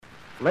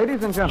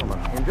Ladies and gentlemen,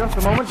 in just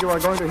a moment you are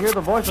going to hear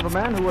the voice of a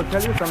man who will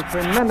tell you some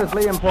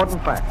tremendously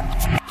important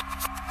facts.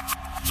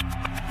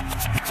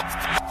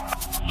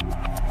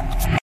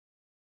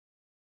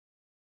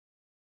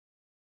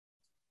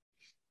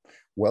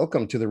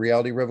 Welcome to the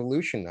Reality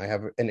Revolution. I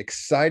have an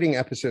exciting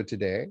episode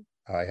today.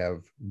 I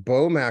have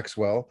Beau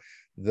Maxwell,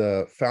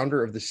 the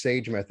founder of the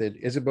SAGE method.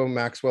 Isabel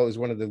Maxwell is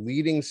one of the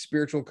leading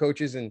spiritual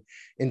coaches in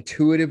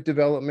intuitive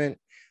development.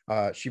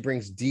 She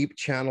brings deep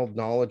channeled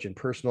knowledge and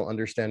personal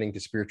understanding to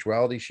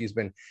spirituality. She's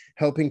been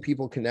helping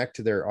people connect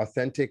to their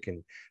authentic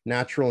and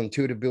natural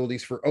intuitive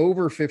abilities for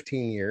over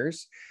 15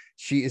 years.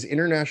 She is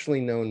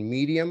internationally known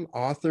medium,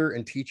 author,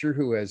 and teacher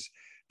who has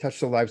touched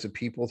the lives of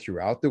people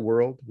throughout the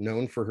world.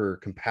 Known for her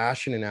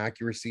compassion and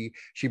accuracy,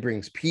 she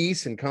brings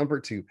peace and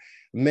comfort to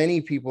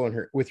many people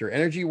with her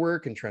energy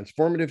work and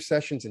transformative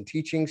sessions and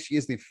teachings. She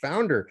is the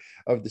founder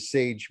of the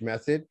SAGE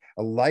method,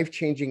 a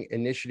life-changing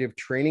initiative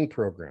training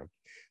program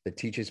that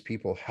teaches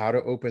people how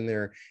to open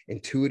their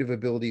intuitive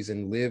abilities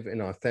and live an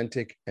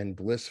authentic and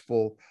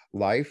blissful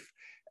life.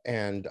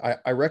 And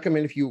I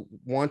recommend, if you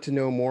want to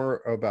know more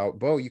about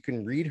Beau, you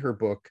can read her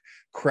book,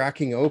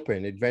 Cracking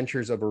Open: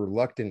 Adventures of a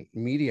Reluctant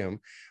Medium,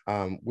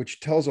 which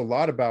tells a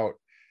lot about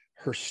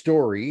her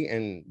story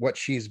and what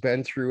she's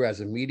been through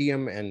as a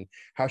medium and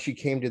how she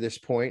came to this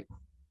point.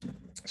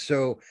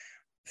 So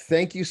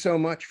thank you so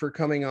much for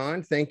coming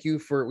on. Thank you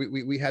for,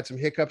 we had some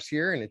hiccups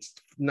here, and it's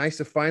nice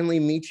to finally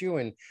meet you.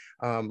 And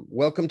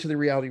welcome to the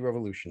Reality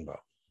Revolution, Beau.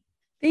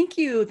 Thank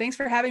you. Thanks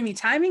for having me.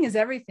 Timing is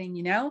everything,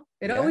 you know?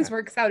 It always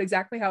works out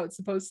exactly how it's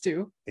supposed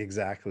to.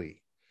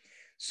 Exactly.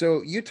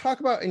 So you talk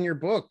about in your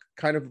book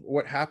kind of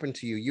what happened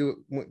to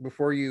you.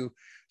 Before you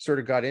sort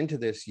of got into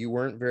this, you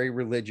weren't very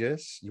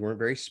religious, you weren't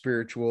very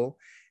spiritual,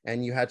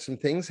 and you had some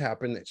things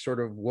happen that sort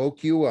of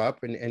woke you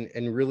up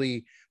and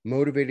really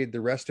motivated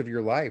the rest of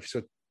your life.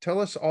 So tell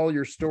us all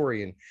your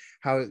story and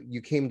how you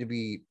came to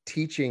be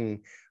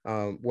teaching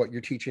what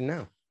you're teaching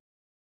now.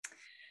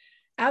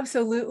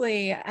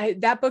 Absolutely.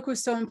 That book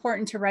was so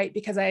important to write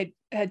because I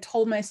had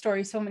told my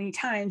story so many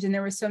times, and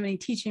there were so many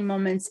teaching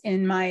moments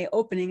in my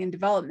opening and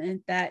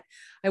development that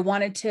I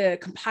wanted to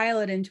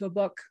compile it into a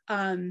book,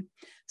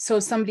 so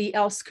somebody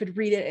else could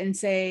read it and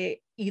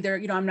say either,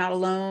 you know, I'm not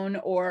alone,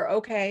 or,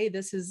 okay,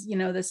 this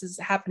is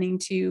happening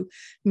to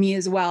me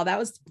as well. That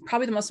was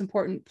probably the most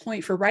important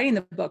point for writing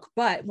the book.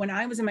 But when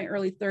I was in my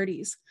early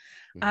 30s,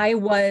 I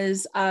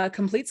was a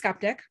complete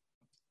skeptic.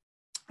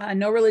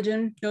 No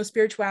religion, no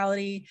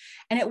spirituality.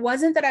 And it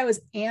wasn't that I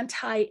was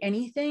anti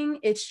anything.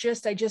 It's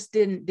just, I just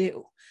didn't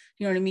do,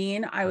 you know what I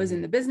mean? I was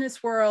in the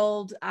business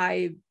world.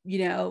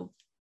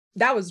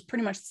 That was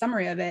pretty much the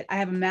summary of it. I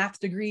have a math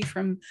degree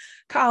from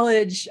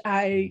college.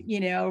 I,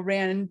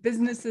 ran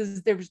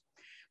businesses. There was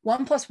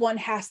 1 + 1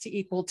 has to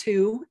equal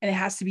 2, and it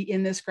has to be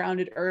in this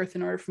grounded earth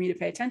in order for me to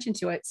pay attention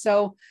to it.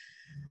 So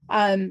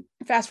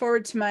fast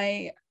forward to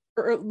my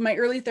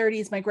early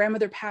 30s, my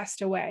grandmother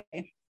passed away.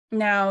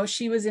 Now,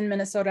 she was in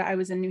Minnesota. I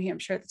was in New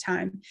Hampshire at the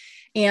time.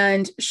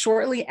 And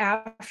shortly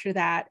after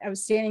that, I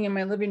was standing in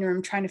my living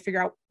room trying to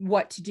figure out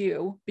what to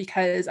do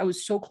because I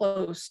was so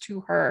close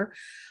to her.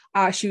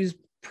 She was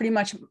pretty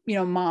much,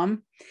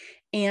 mom.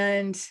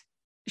 And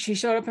she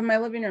showed up in my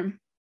living room,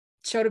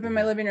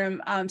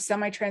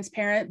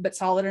 semi-transparent, but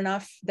solid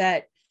enough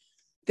that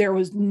there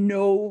was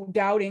no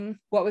doubting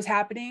what was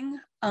happening.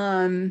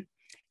 And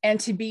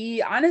to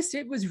be honest,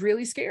 it was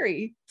really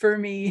scary for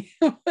me.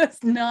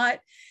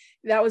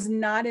 That was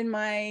not in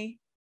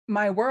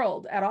my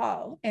world at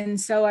all. And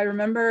so I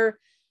remember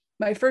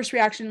my first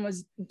reaction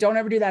was, don't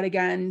ever do that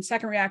again.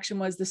 Second reaction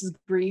was, this is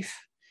grief.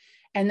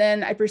 And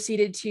then I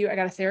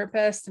got a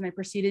therapist, and I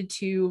proceeded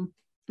to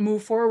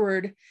move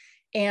forward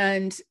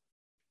and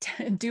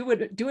do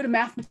what a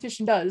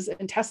mathematician does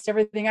and test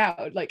everything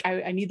out. Like,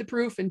 I need the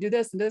proof and do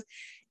this and this.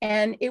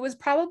 And it was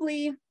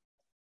probably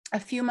a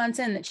few months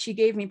in that she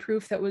gave me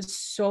proof that was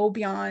so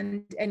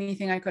beyond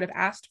anything I could have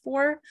asked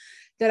for,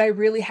 that I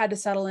really had to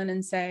settle in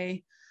and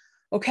say,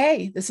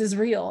 okay, this is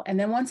real. And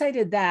then once I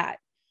did that,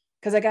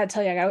 because I got to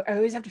tell you, I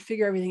always have to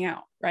figure everything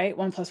out, right?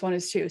 1 + 1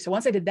 is 2. So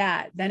once I did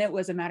that, then it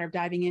was a matter of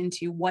diving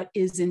into what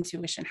is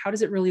intuition? How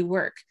does it really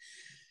work?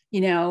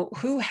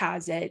 Who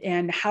has it,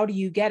 and how do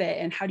you get it,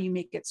 and how do you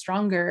make it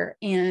stronger?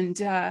 And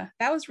that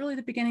was really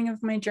the beginning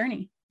of my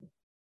journey.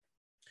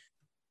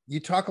 You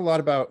talk a lot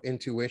about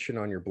intuition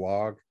on your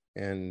blog,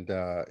 and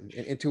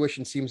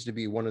intuition seems to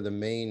be one of the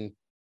main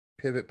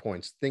pivot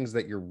points, things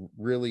that you're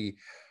really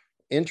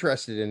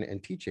interested in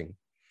and teaching.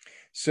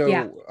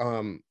 So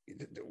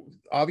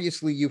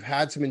obviously you've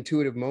had some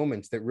intuitive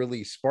moments that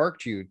really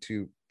sparked you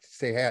to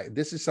say, hey,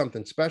 this is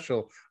something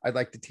special. I'd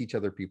like to teach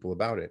other people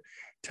about it.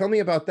 Tell me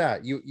about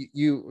that.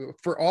 You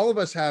for all of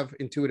us have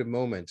intuitive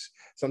moments.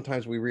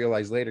 Sometimes we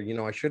realize later,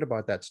 I should have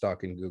bought that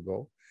stock in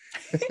Google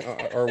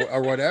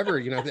or whatever,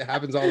 it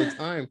happens all the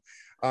time.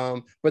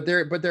 But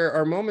there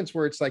are moments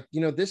where it's like,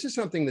 this is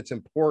something that's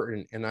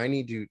important and I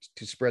need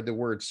to spread the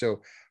word.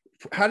 So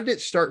how did it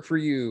start for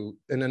you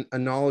in a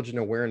knowledge and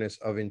awareness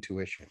of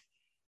intuition?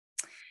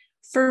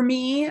 For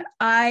me,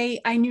 I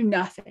knew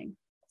nothing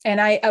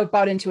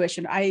about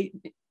intuition.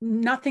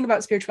 nothing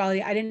about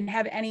spirituality. I didn't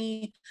have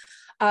any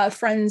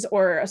friends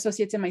or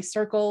associates in my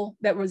circle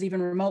that was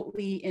even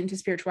remotely into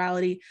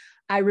spirituality.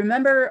 I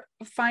remember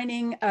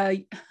finding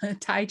a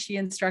Tai Chi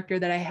instructor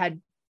that I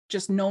had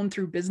just known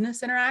through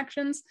business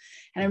interactions.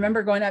 And I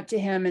remember going up to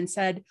him and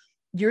said,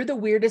 "You're the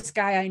weirdest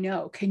guy I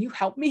know. Can you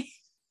help me?"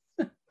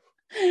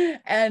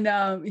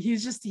 And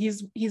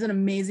he's an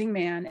amazing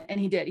man. And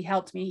he did. He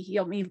helped me. He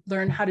helped me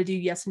learn how to do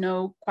yes,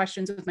 no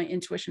questions with my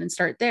intuition and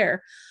start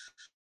there.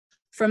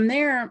 From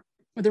there,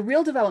 the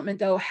real development,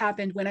 though,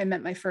 happened when I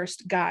met my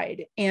first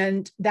guide.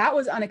 And that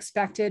was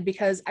unexpected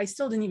because I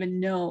still didn't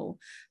even know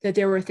that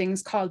there were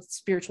things called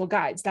spiritual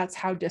guides. That's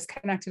how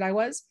disconnected I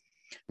was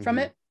from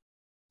it.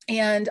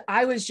 And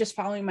I was just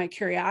following my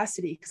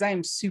curiosity because I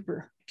am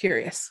super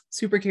curious.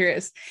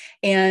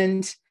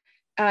 And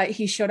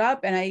he showed up,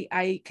 and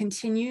I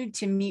continued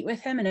to meet with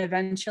him. And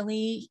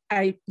eventually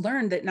I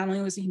learned that not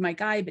only was he my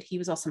guide, but he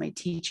was also my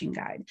teaching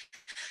guide.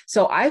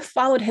 So I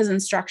followed his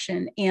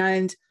instruction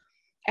and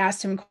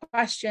asked him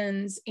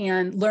questions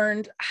and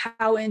learned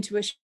how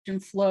intuition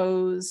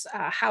flows,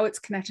 how it's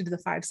connected to the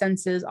five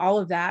senses, all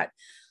of that.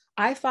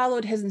 I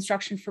followed his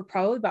instruction for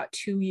probably about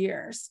 2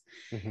 years.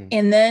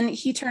 And then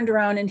he turned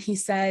around and he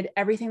said,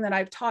 "Everything that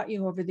I've taught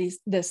you over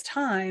this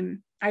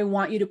time, I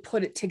want you to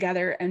put it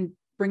together and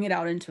bring it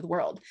out into the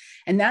world."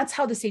 And that's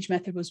how the Sage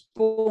Method was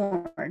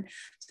born.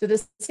 So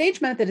the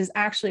Sage Method is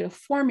actually a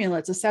formula.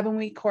 It's a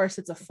 7-week course.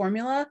 It's a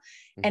formula.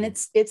 And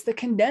it's the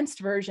condensed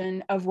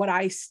version of what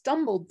I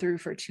stumbled through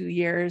for 2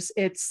 years.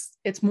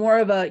 It's more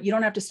of a, you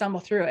don't have to stumble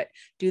through it.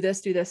 Do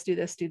this, do this, do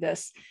this, do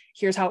this.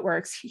 Here's how it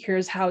works.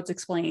 Here's how it's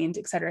explained,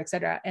 et cetera, et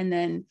cetera. And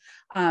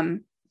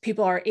then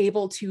people are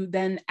able to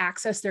then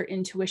access their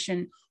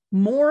intuition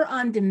more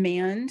on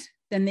demand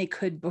than they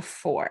could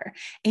before.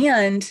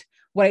 And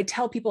what I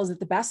tell people is that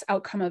the best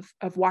outcome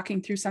of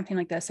walking through something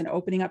like this and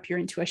opening up your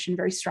intuition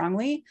very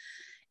strongly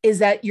is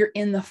that you're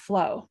in the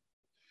flow.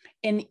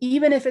 And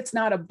even if it's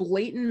not a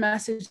blatant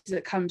message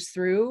that comes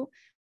through,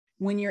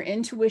 when your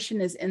intuition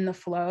is in the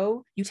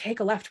flow, you take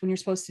a left when you're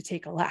supposed to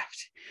take a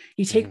left.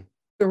 You take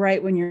a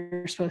right when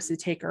you're supposed to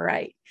take a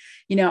right.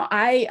 You know,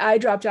 I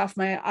dropped off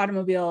my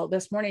automobile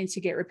this morning to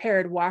get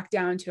repaired, walked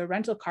down to a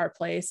rental car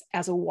place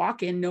as a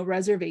walk-in, no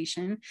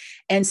reservation,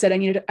 and said, I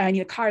need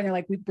a car. And they're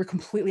like, we're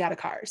completely out of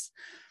cars.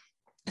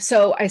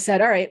 So I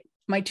said, all right,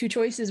 my two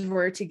choices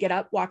were to get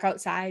up, walk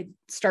outside,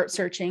 start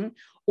searching,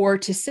 or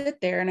to sit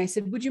there. And I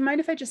said, would you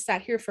mind if I just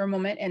sat here for a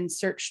moment and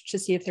searched to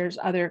see if there's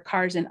other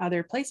cars in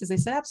other places? They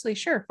said, absolutely,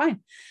 sure, fine.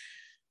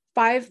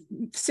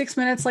 5-6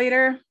 minutes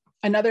later,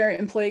 another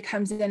employee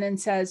comes in and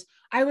says,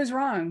 I was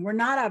wrong. We're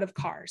not out of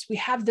cars. We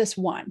have this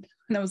one.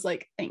 And I was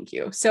like, thank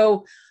you.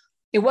 So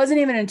it wasn't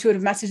even an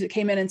intuitive message that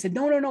came in and said,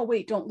 no,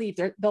 wait, don't leave.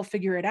 They'll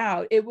figure it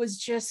out. It was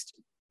just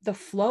the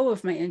flow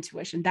of my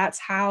intuition. That's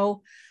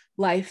how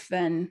life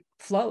then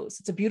flows.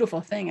 It's a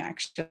beautiful thing,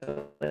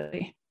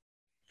 actually.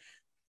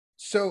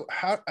 So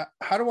how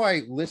do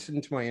I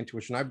listen to my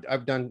intuition?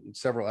 I've done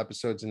several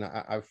episodes and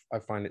I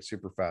find it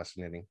super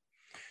fascinating.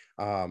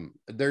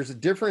 There's a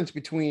difference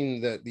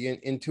between the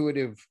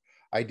intuitive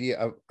idea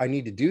of I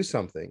need to do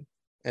something,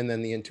 and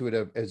then the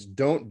intuitive as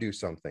don't do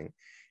something.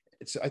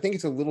 I think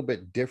it's a little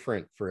bit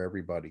different for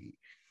everybody.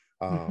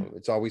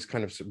 It's always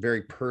kind of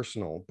very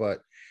personal,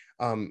 but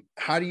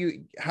how do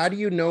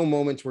you know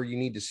moments where you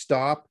need to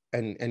stop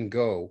and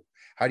go?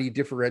 How do you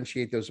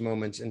differentiate those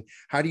moments? And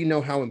how do you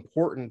know how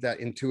important that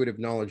intuitive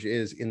knowledge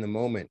is in the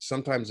moment?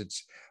 Sometimes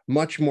it's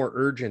much more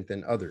urgent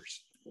than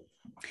others.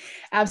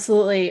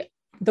 Absolutely.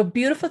 The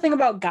beautiful thing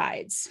about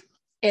guides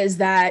is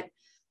that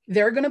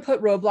they're going to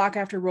put roadblock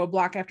after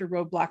roadblock after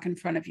roadblock in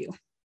front of you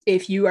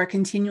if you are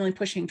continually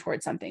pushing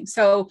towards something.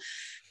 So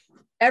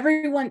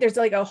everyone, there's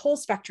like a whole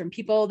spectrum.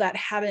 People that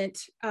haven't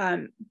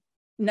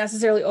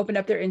necessarily opened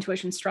up their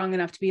intuition strong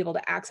enough to be able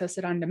to access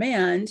it on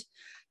demand,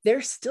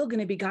 they're still going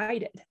to be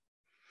guided.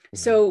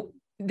 So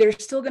they're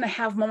still going to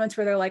have moments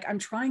where they're like, I'm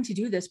trying to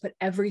do this, but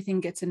everything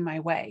gets in my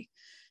way.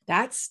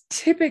 That's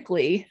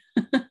typically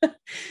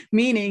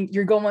meaning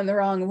you're going the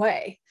wrong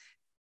way.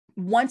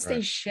 Once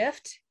they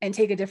shift and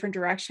take a different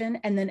direction,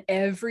 and then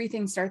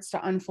everything starts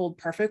to unfold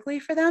perfectly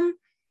for them,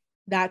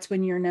 that's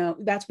when you know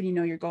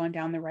you're going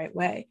down the right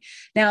way.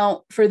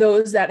 Now, for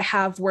those that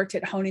have worked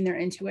at honing their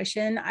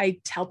intuition, I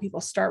tell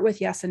people start with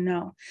yes and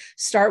no.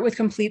 Start with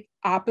complete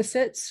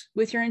opposites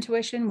with your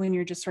intuition when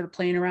you're just sort of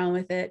playing around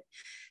with it.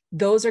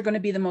 Those are going to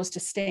be the most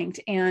distinct.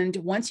 And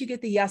once you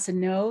get the yes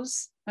and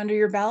no's under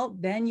your belt,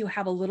 then you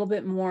have a little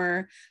bit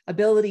more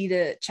ability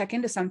to check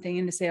into something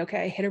and to say,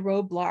 okay, I hit a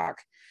roadblock.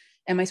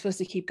 Am I supposed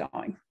to keep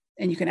going?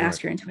 And you can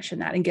ask your intuition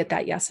that and get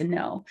that yes and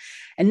no.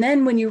 And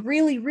then when you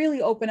really,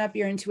 really open up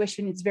your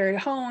intuition, it's very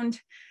honed.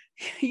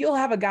 You'll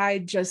have a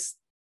guide just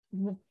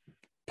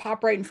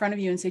pop right in front of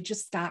you and say,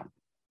 just stop.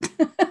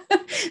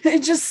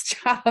 Just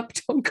stop.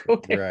 Don't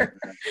go there.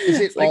 Right. Is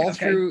it like, all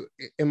through?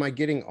 Am I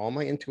getting all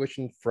my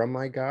intuition from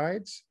my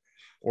guides,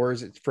 or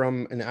is it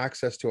from an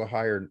access to a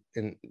higher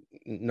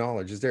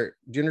knowledge? Do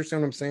you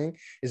understand what I'm saying?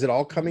 Is it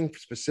all coming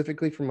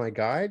specifically from my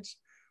guides,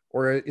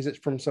 or is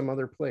it from some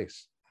other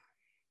place?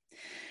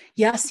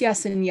 Yes,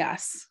 yes, and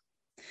yes.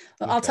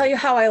 Okay. I'll tell you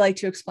how I like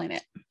to explain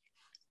it.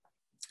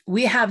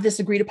 We have this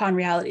agreed upon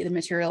reality, the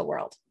material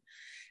world.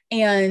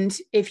 And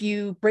if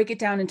you break it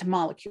down into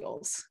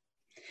molecules,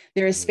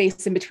 there is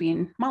space in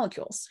between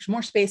molecules. There's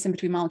more space in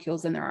between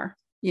molecules than there are,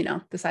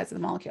 the size of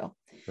the molecule.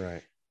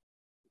 Right.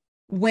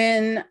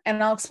 And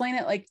I'll explain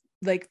it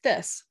like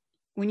this.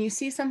 When you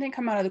see something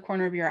come out of the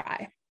corner of your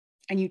eye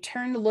and you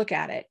turn to look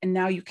at it, and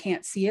now you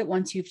can't see it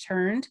once you've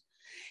turned,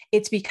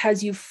 it's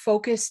because you've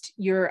focused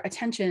your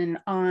attention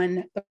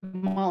on the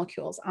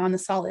molecules, on the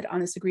solid, on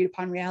this agreed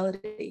upon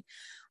reality.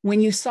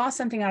 When you saw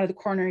something out of the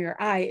corner of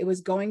your eye, it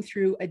was going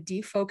through a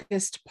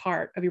defocused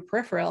part of your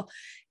peripheral,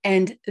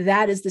 and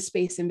that is the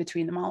space in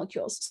between the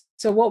molecules.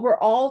 So what we're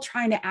all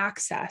trying to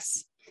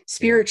access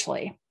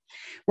spiritually,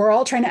 we're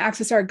all trying to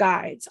access our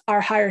guides, our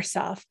higher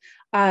self,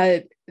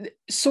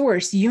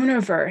 source,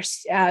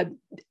 universe.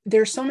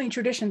 There's so many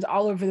traditions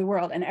all over the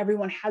world, and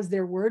everyone has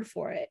their word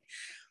for it.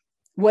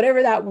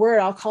 Whatever that word,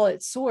 I'll call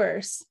it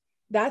source,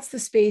 that's the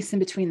space in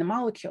between the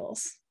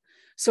molecules.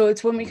 So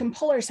it's when we can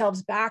pull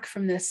ourselves back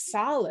from this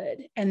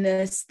solid and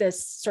this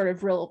sort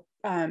of real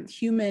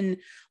human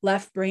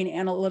left brain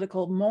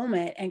analytical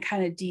moment and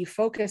kind of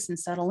defocus and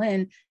settle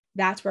in,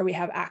 that's where we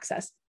have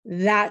access.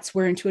 That's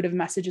where intuitive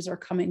messages are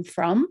coming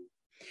from.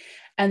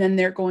 And then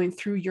they're going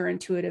through your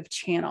intuitive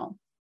channel.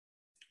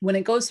 When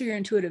it goes through your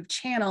intuitive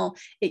channel,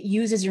 it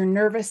uses your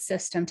nervous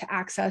system to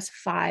access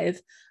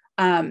five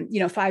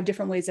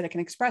different ways that it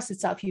can express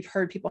itself. You've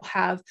heard people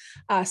have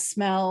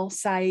smell,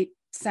 sight,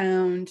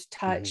 sound,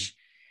 touch.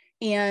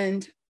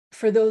 And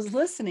for those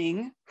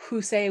listening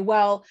who say,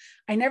 well,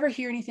 I never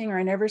hear anything or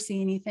I never see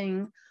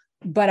anything,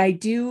 but I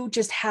do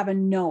just have a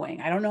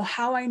knowing. I don't know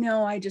how I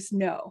know, I just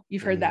know.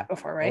 You've heard that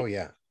before, right? Oh,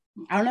 yeah.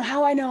 I don't know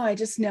how I know, I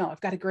just know.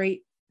 I've got a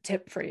great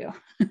tip for you.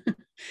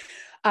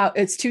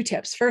 It's two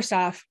tips. First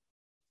off,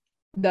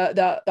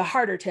 the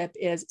harder tip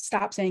is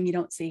stop saying you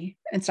don't see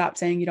and stop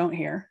saying you don't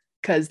hear,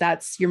 because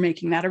you're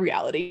making that a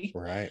reality.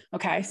 Right.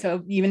 Okay.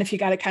 So even if you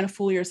got to kind of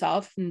fool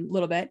yourself a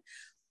little bit,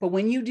 but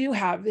when you do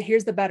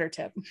here's the better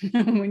tip.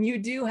 When you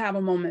do have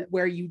a moment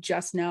where you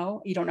just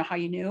know, you don't know how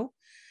you knew,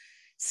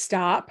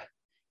 stop,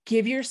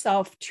 give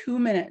yourself 2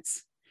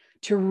 minutes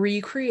to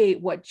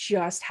recreate what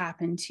just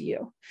happened to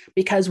you,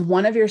 because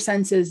one of your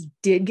senses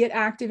did get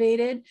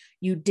activated.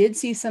 You did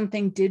see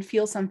something, did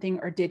feel something,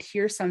 or did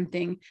hear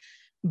something,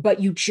 but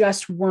you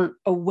just weren't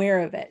aware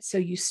of it. So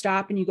you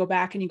stop and you go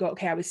back and you go,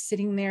 okay, I was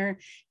sitting there.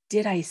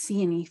 Did I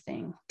see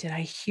anything? Did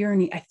I hear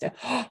any?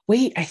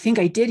 Wait, I think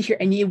I did hear,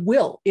 and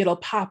it'll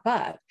pop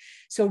up.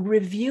 So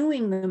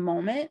reviewing the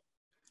moment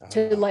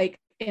to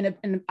in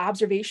an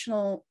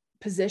observational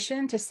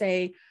position to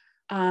say,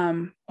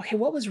 okay,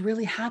 what was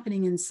really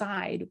happening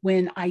inside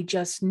when I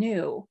just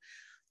knew?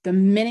 The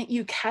minute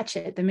you catch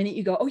it, the minute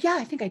you go, oh yeah,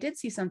 I think I did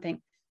see something,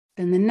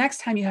 then the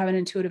next time you have an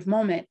intuitive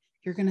moment,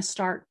 you're going to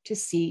start to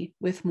see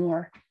with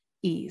more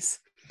ease.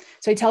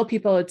 So I tell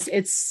people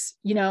it's,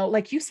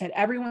 like you said,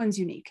 everyone's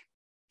unique.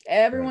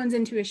 Everyone's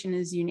intuition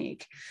is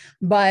unique,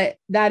 but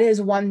that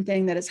is one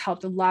thing that has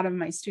helped a lot of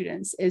my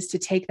students, is to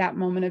take that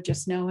moment of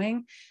just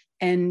knowing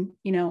and,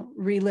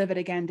 relive it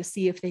again to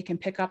see if they can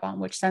pick up on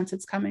which sense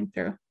it's coming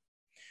through.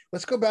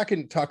 Let's go back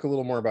and talk a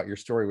little more about your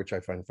story, which I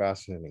find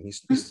fascinating.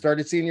 You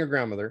started seeing your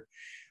grandmother,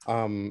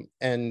 and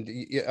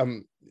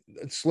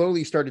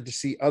slowly started to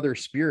see other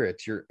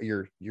spirits.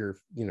 Your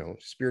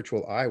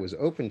spiritual eye was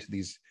open to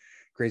these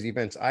crazy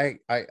events. I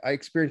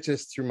experienced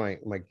this through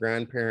my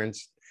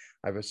grandparents.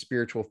 I have a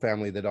spiritual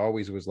family that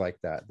always was like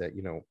that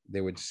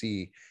they would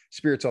see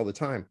spirits all the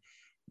time.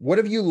 What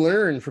have you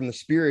learned from the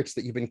spirits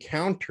that you've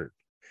encountered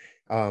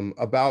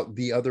about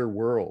the other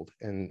world,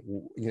 and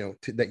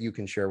that you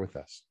can share with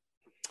us?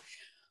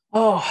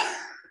 Oh,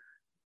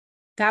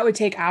 that would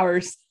take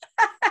hours.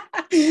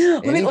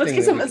 Let's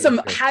get some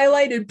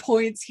highlighted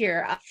points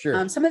here.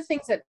 Sure. Some of the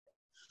things that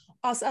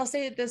I'll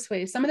say it this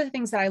way. Some of the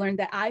things that I learned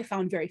that I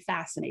found very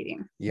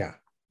fascinating. Yeah.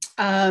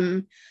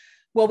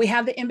 Well, we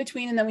have the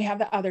in-between, and then we have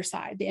the other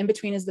side. The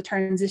in-between is the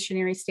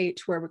transitionary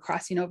state where we're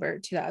crossing over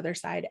to the other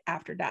side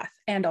after death,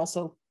 and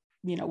also,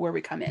 where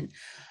we come in.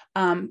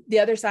 The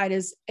other side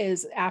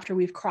is after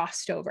we've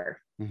crossed over.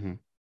 Mm-hmm.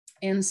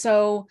 And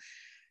so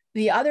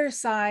the other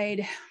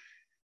side,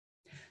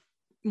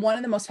 one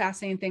of the most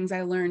fascinating things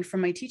I learned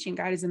from my teaching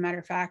guide, as a matter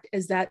of fact,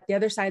 is that the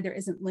other side, there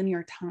isn't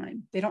linear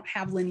time. They don't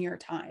have linear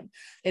time.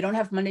 They don't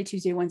have Monday,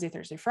 Tuesday, Wednesday,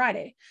 Thursday,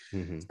 Friday.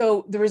 Mm-hmm.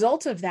 So the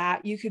result of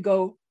that, you could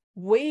go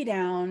way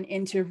down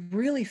into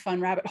really fun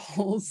rabbit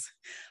holes.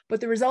 But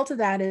the result of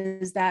that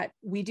is that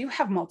we do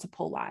have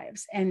multiple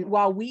lives. And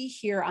while we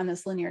here on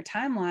this linear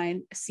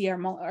timeline see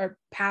our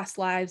past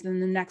lives,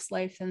 and the next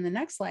life, and the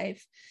next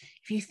life,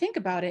 if you think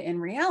about it in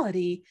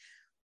reality,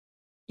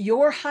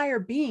 your higher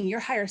being, your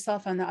higher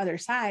self on the other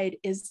side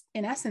is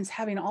in essence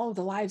having all of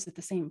the lives at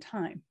the same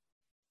time,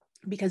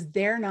 because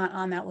they're not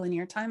on that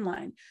linear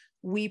timeline.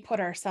 We put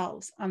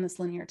ourselves on this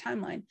linear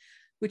timeline,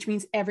 which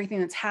means everything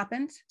that's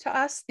happened to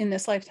us in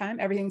this lifetime,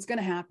 everything that's going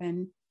to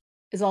happen,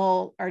 is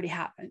all already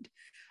happened.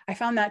 I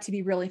found that to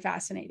be really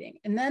fascinating.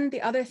 And then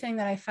the other thing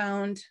that I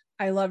found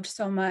I loved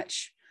so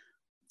much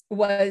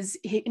was,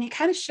 and he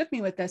kind of shook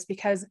me with this,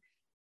 because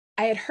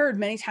I had heard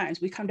many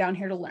times, we come down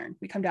here to learn,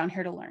 we come down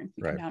here to learn,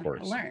 we come down here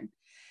to learn.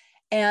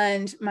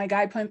 And my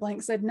guide point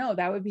blank said, no,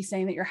 that would be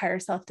saying that your higher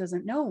self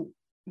doesn't know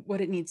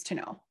what it needs to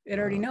know. It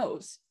already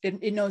knows.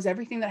 It knows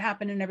everything that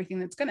happened and everything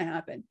that's going to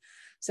happen.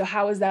 So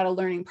how is that a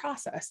learning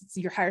process? It's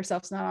your higher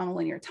self's not on a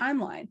linear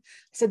timeline.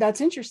 I said,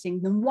 that's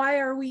interesting. Then why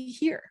are we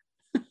here?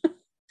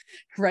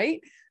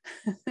 Right?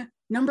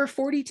 Number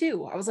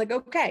 42. I was like,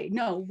 okay,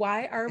 no,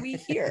 why are we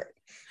here?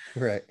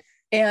 Right.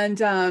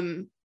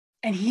 And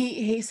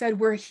he said,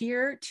 we're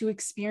here to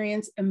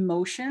experience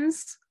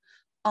emotions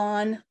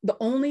on the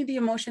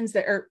emotions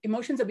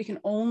that we can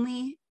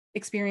only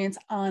experience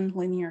on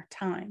linear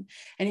time.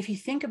 And if you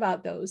think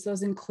about those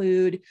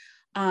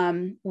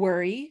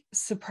worry,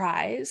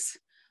 surprise,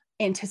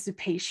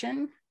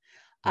 anticipation,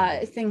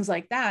 things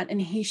like that. And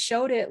he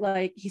showed it,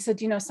 like he said,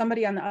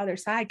 somebody on the other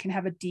side can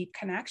have a deep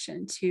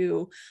connection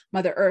to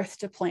Mother Earth,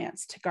 to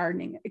plants, to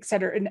gardening, et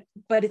cetera.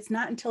 But it's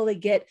not until they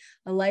get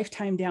a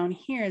lifetime down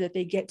here that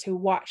they get to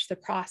watch the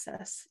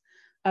process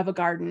of a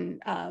garden,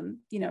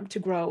 to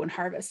grow and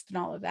harvest and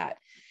all of that.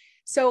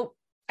 So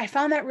I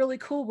found that really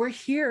cool. We're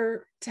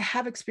here to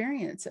have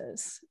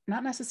experiences,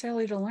 not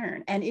necessarily to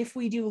learn. And if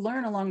we do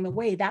learn along the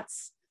way,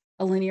 that's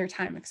a linear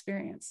time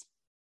experience.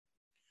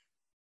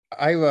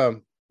 I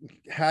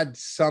had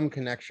some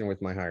connection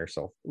with my higher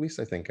self. At least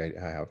I think I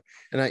have.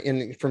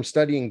 And from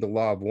studying the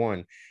law of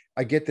one,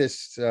 I get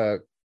this,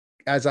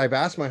 as I've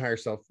asked my higher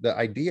self, the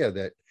idea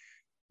that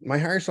my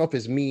higher self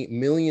is me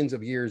millions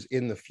of years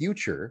in the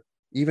future,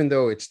 even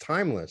though it's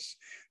timeless.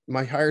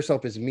 My higher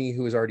self is me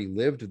who has already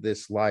lived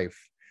this life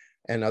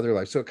and other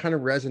lives. So it kind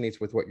of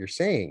resonates with what you're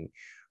saying.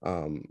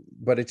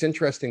 But it's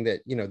interesting that,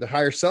 the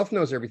higher self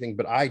knows everything,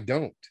 but I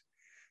don't.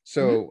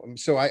 So,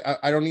 so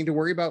I don't need to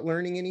worry about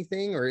learning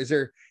anything, or is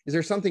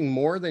there something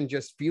more than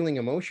just feeling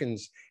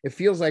emotions? It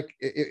feels like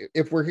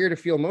if we're here to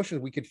feel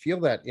emotions, we could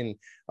feel that in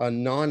a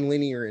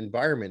non-linear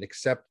environment,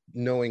 except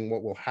knowing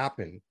what will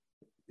happen,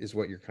 is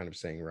what you're kind of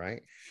saying,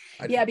 right?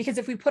 Yeah, because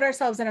if we put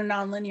ourselves in a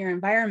non-linear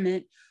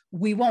environment,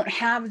 we won't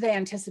have the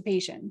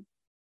anticipation.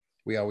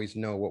 We always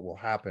know what will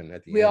happen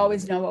at the end. We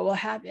always know what will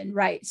happen,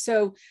 right?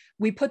 So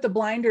we put the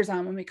blinders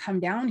on when we come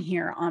down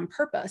here on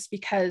purpose,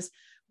 because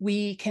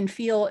we can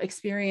feel,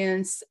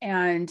 experience,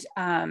 and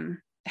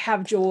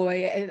have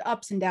joy and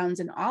ups and downs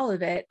and all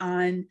of it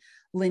on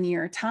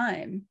linear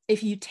time.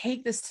 If you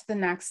take this to the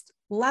next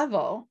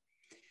level,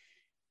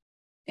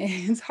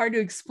 it's hard to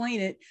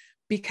explain it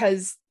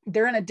because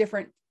they're in a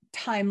different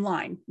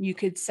timeline, you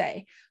could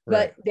say,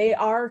 but they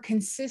are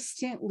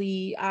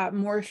consistently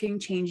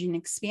morphing, changing,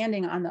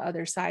 expanding on the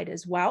other side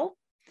as well.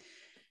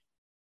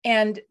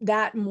 And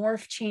that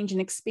morph, change, and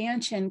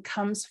expansion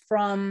comes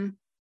from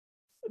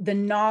the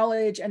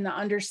knowledge and the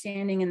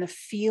understanding and the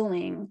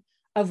feeling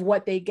of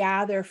what they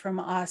gather from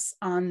us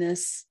on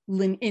this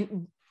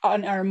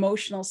on our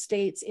emotional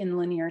states in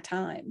linear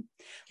time.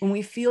 When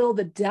we feel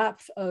the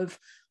depth of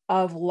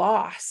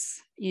loss,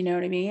 you know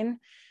what I mean?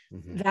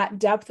 That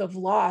depth of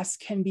loss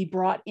can be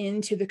brought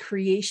into the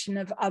creation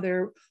of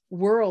other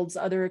worlds,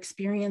 other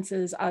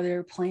experiences,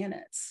 other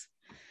planets.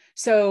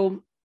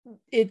 So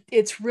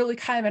it's really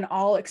kind of an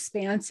all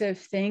expansive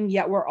thing,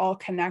 yet we're all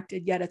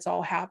connected, yet it's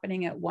all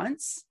happening at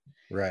once.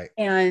 Right.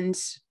 And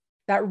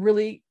that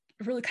really,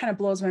 really kind of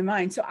blows my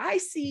mind. So I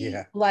see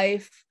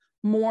life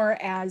more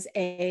as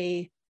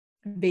a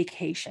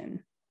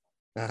vacation.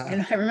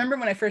 And I remember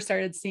when I first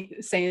started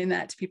saying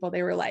that to people,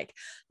 they were like,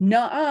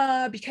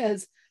 "Nuh-uh,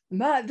 because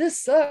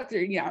this sucks." Or,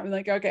 I'm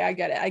like, okay, I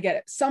get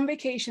it. Some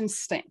vacations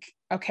stink.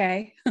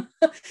 Okay.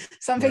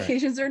 Some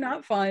vacations are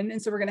not fun. And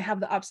so we're going to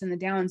have the ups and the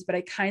downs, but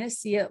I kind of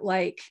see it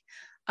like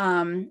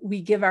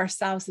we give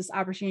ourselves this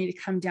opportunity to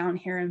come down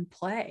here and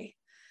play.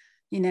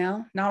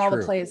 Not all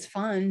the play is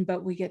fun,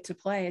 but we get to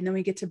play, and then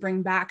we get to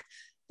bring back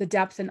the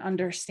depth and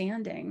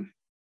understanding.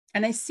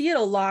 And I see it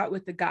a lot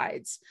with the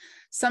guides.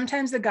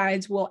 Sometimes the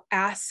guides will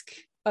ask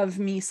of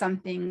me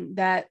something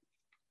that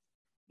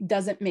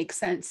doesn't make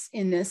sense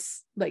in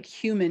this like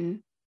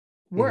human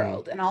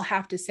world. And I'll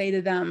have to say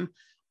to them,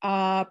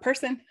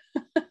 person,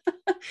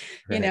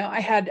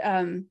 I had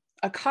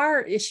a car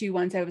issue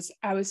once.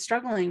 I was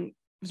struggling, I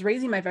was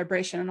raising my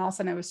vibration, and all of a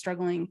sudden I was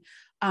struggling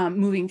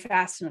moving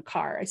fast in a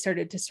car. I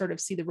started to sort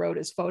of see the road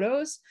as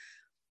photos.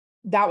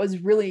 That was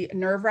really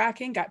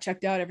nerve-wracking. Got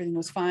checked out, everything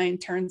was fine.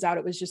 Turns out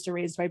it was just a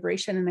raised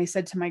vibration. And I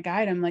said to my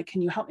guide, I'm like,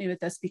 can you help me with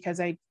this? Because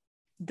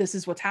this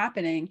is what's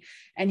happening.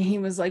 And he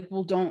was like,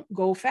 well, don't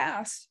go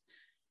fast.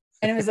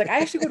 And it was like, I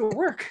have to go to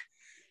work,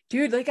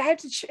 dude. Like I have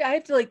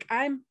to like,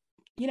 I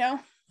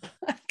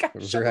got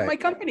to shut up my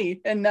company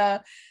and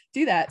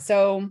do that.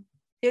 So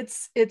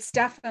it's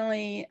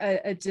definitely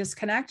a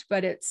disconnect,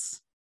 but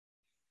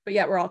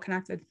yeah, we're all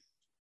connected.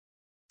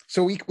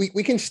 So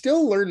we can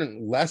still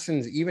learn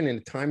lessons even in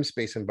a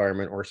time-space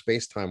environment or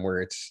space-time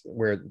where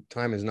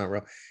time is not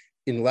real,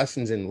 in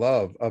lessons in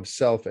love of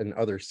self and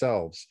other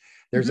selves.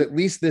 There's at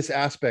least this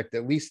aspect,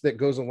 at least that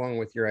goes along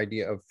with your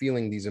idea of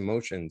feeling these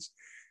emotions,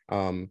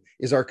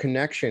 is our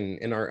connection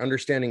and our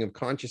understanding of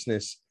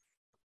consciousness.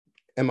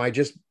 Am I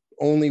just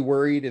only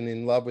worried and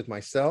in love with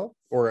myself,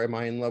 or am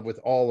I in love with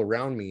all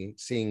around me,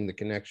 seeing the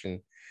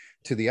connection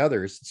to the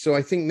others? So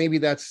I think maybe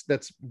that's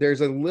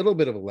there's a little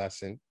bit of a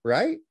lesson,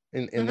 right?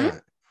 In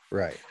that,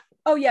 right?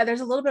 Oh yeah,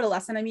 there's a little bit of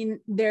lesson. I mean,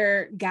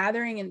 they're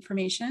gathering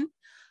information.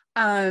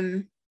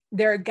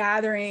 They're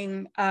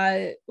gathering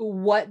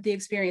what the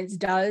experience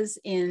does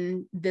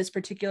in this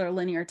particular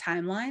linear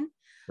timeline.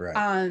 Right.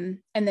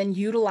 And then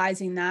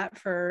utilizing that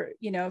for,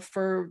 you know,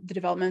 for the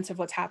developments of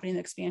what's happening,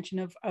 the expansion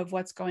of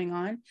what's going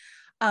on.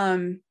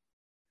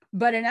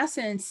 But in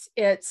essence,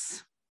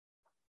 it's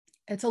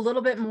a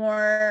little bit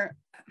more,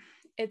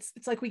 it's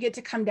like we get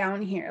to come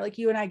down here, like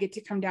you and I get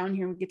to come down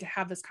here and we get to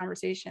have this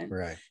conversation.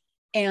 Right.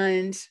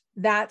 And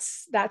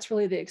that's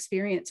really the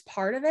experience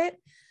part of it.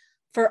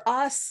 For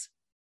us,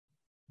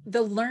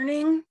 the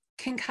learning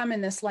can come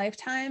in this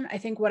lifetime. I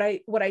think what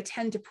I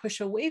tend to push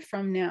away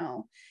from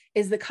now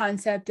is the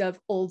concept of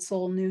old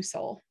soul, new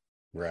soul.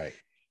 Right.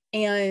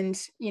 And,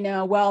 you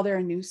know, well, they're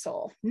a new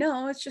soul.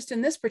 No, it's just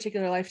in this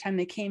particular lifetime,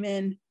 they came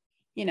in,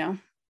 you know,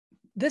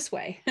 this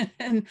way.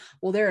 And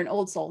well, they're an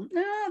old soul.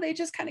 No, they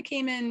just kind of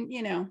came in,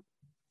 you know,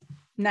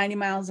 90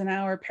 miles an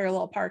hour,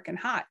 parallel park and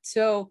hot.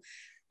 So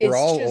we're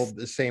all just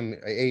the same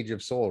age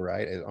of soul,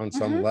 right? On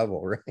some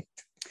level, right?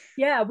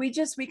 Yeah,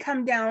 we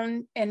come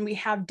down and we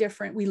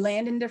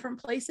land in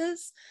different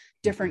places,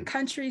 different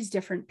countries,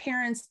 different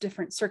parents,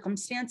 different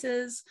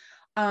circumstances,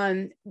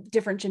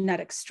 different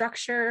genetic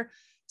structure.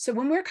 So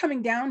when we're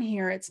coming down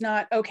here, it's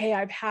not, okay,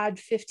 I've had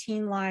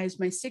 15 lives,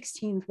 my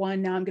 16th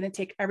one, now I'm going to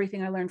take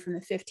everything I learned from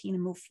the 15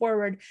 and move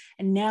forward.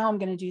 And now I'm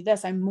going to do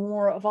this. I'm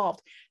more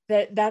evolved.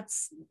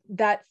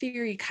 That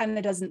theory kind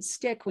of doesn't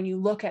stick when you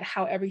look at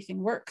how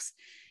everything works.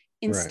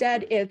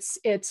 Instead, right.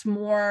 It's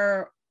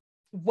more,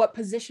 what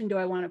position do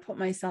I want to put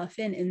myself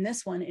in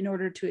this one in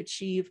order to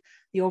achieve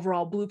the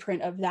overall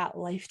blueprint of that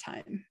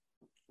lifetime?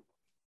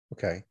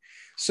 Okay.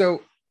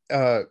 So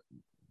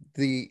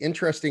the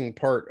interesting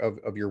part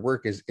of your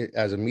work is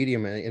as a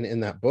medium in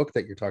that book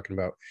that you're talking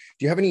about.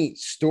 Do you have any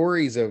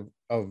stories of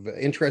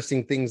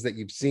interesting things that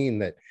you've seen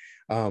that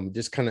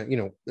just kind of, you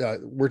know,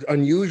 were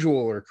unusual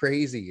or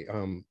crazy?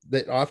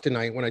 That often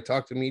when I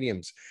talk to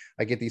mediums,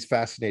 I get these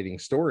fascinating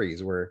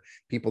stories where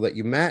people that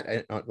you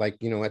met like,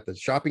 you know, at the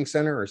shopping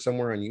center or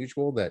somewhere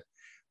unusual that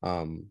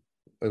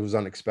it was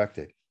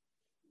unexpected.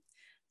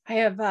 I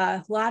have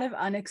a lot of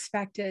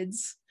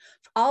unexpecteds.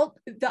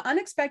 The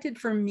unexpected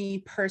for me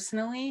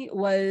personally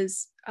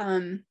was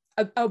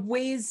a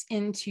ways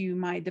into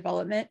my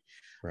development.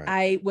 Right.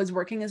 I was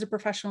working as a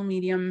professional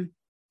medium.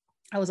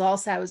 I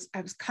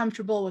was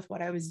comfortable with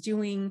what I was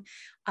doing,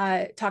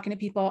 talking to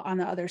people on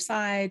the other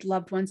side,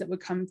 loved ones that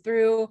would come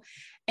through.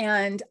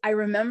 And I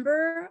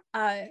remember,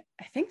 I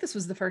think this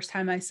was the first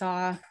time I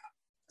saw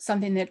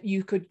something that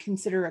you could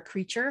consider a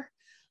creature.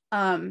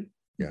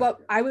 But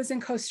I was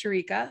in Costa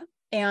Rica.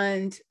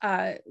 And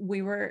it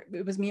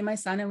was me and my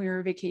son, and we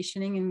were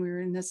vacationing, and we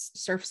were in this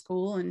surf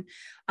school,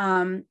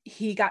 and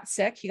he got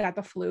sick. He got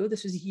the flu.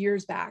 This was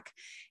years back.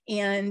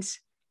 And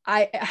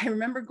I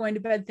remember going to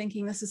bed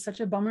thinking, this is such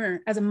a bummer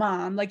as a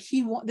mom, like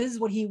this is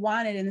what he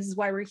wanted. And this is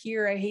why we're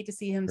here. I hate to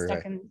see him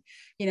stuck in,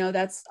 you know,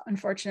 that's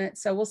unfortunate.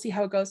 So we'll see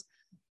how it goes.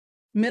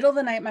 Middle of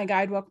the night, my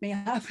guide woke me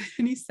up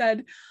and he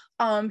said,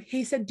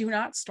 do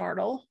not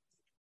startle.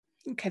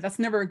 Okay, that's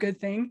never a good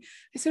thing.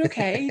 I said,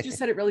 okay. He just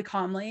said it really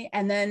calmly.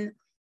 And then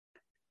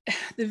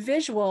the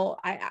visual,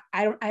 I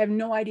have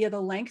no idea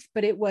the length,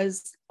 but it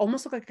was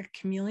almost looked like a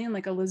chameleon,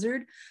 like a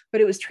lizard,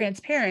 but it was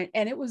transparent.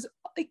 And it was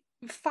like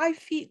 5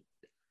 feet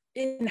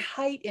in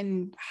height.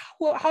 And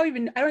I don't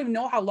even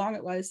know how long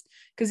it was,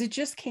 because it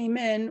just came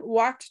in,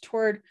 walked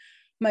toward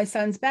my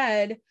son's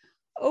bed,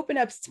 opened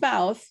up its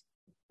mouth.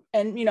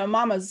 And, you know,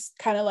 mama's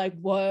kind of like,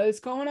 what's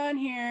going on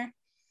here?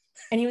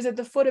 And he was at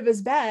the foot of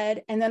his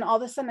bed. And then all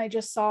of a sudden I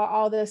just saw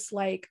all this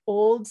like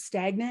old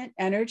stagnant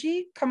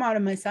energy come out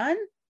of my son.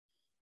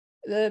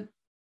 It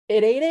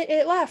ate it,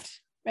 it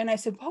left. And I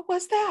said, what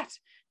was that?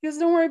 He goes,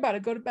 don't worry about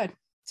it, go to bed.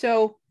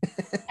 So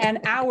an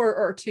hour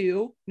or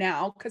two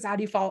now, because how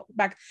do you fall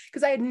back?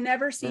 Because I had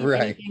never seen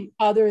anything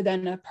other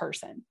than a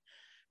person.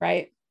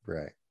 Right.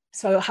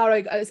 So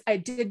I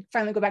did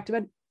finally go back to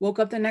bed, woke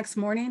up the next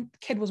morning, the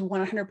kid was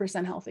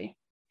 100% healthy.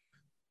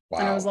 Wow.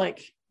 And I was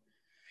like,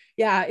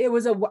 yeah, it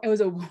was a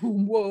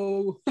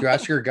whoa. Did you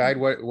ask your guide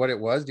what it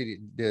was?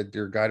 Did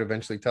your guide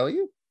eventually tell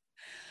you?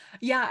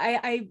 Yeah,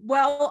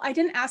 I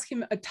didn't ask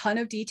him a ton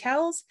of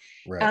details.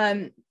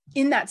 Right.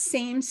 In that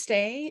same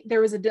stay,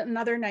 there was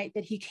another night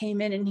that he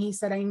came in and he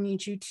said, I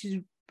need you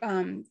to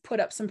put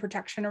up some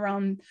protection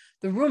around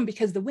the room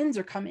because the winds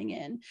are coming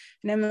in.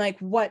 And I'm like,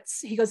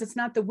 he goes, it's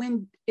not the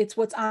wind, it's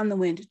what's on the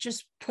wind.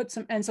 Just put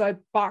some. And so I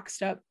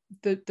boxed up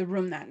the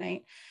room that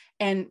night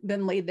and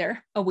then laid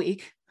there a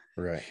week.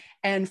 Right.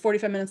 And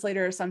 45 minutes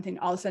later or something,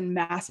 all of a sudden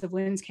massive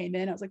winds came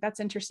in. I was like, that's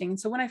interesting. And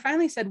so when I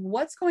finally said,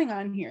 what's going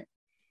on here?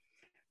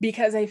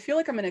 Because I feel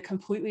like I'm in a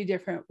completely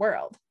different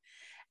world.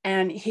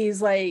 And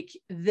he's like,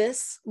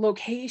 this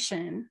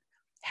location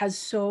has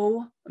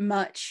so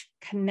much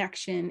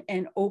connection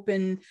and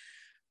open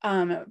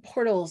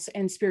portals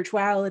and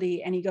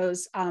spirituality. And he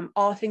goes,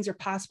 all things are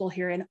possible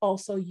here. And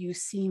also you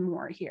see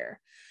more here.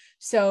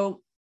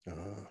 So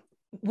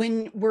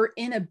when we're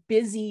in a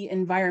busy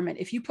environment,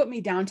 if you put me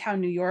downtown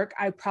New York,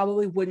 I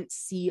probably wouldn't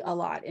see a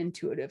lot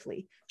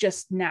intuitively,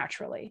 just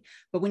naturally.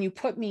 But when you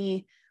put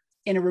me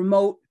in a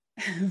remote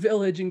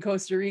village in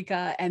Costa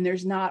Rica and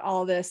there's not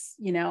all this,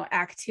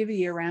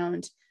 activity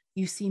around,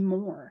 you see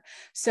more.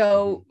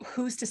 So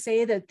who's to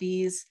say that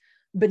these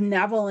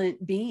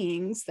benevolent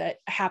beings that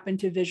happen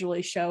to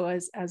visually show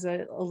as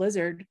a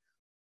lizard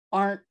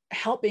aren't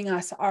helping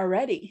us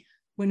already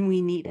when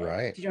we need it?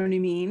 Right. Do you know what I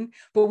mean?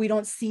 But we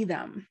don't see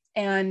them.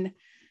 And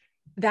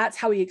that's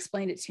how he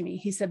explained it to me.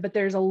 He said, but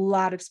there's a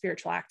lot of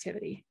spiritual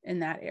activity in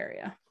that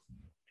area.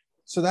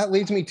 So that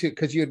leads me to,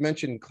 because you had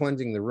mentioned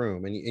cleansing the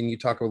room, and you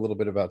talk a little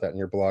bit about that in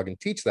your blog and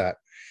teach that.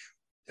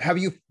 Have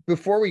you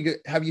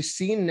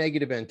seen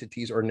negative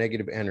entities or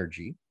negative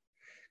energy?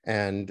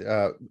 And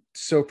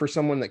so for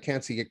someone that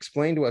can't see,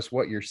 explain to us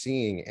what you're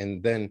seeing,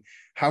 and then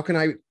how can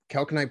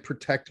I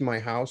protect my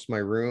house, my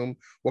room?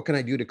 What can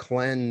I do to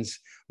cleanse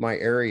my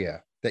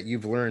area that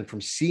you've learned from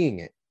seeing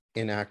it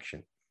in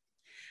action?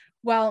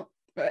 Well,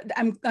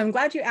 I'm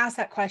glad you asked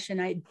that question.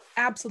 I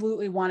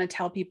absolutely want to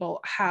tell people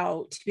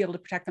how to be able to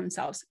protect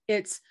themselves.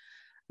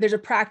 There's a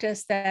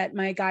practice that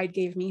my guide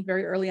gave me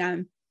very early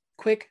on,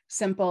 quick,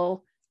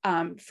 simple,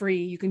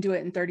 free. You can do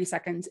it in 30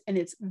 seconds, and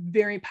it's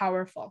very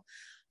powerful.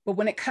 But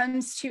when it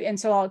comes to, and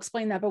so I'll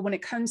explain that, but when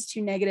it comes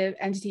to negative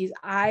entities,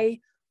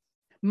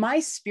 my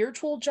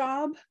spiritual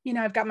job,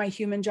 I've got my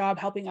human job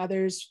helping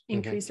others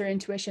increase their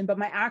intuition, but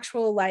my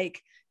actual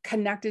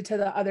connected to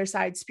the other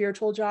side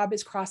spiritual job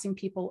is crossing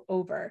people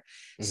over.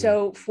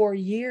 So for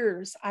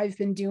years, I've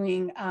been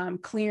doing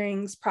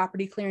clearings,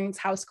 property clearings,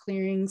 house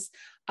clearings,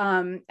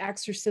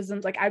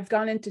 exorcisms. I've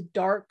gone into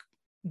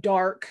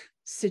dark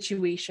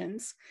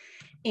situations.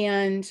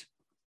 And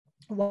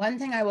one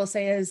thing I will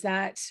say is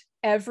that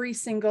every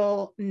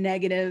single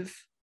negative,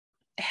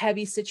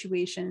 heavy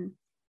situation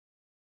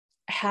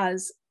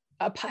has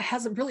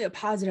really a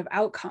positive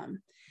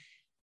outcome.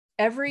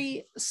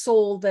 Every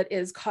soul that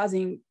is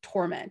causing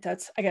torment,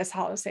 that's, I guess,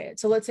 how I'll say it.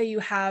 So let's say you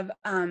have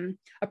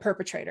a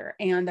perpetrator,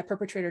 and the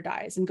perpetrator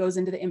dies and goes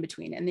into the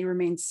in-between, and they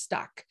remain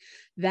stuck.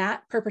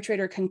 That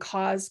perpetrator can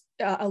cause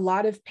a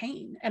lot of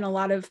pain and a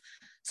lot of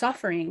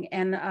suffering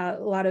and a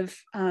lot of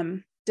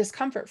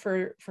discomfort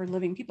for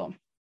living people.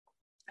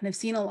 And I've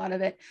seen a lot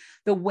of it.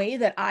 The way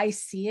that I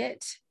see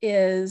it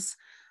is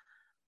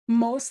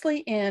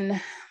mostly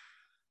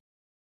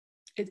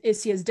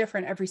it's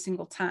different every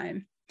single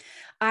time.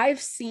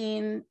 I've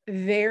seen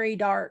very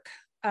dark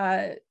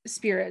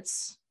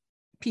spirits,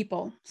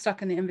 people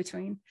stuck in the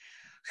in-between,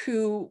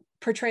 who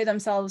portray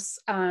themselves,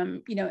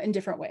 in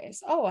different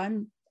ways. Oh,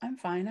 I'm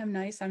fine. I'm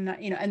nice. I'm not,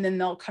 and then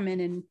they'll come in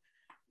and,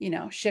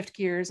 shift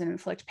gears and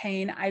inflict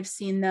pain. I've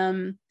seen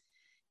them,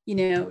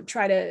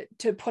 try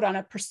to put on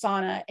a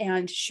persona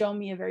and show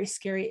me a very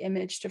scary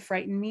image to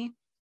frighten me.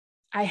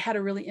 I had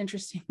a really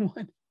interesting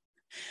one.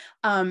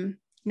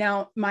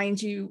 Now,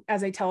 mind you,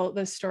 as I tell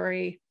this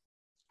story,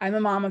 I'm a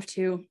mom of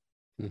two.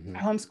 I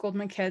homeschooled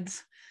my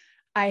kids.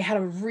 I had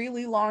a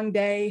really long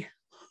day.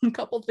 A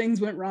couple things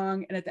went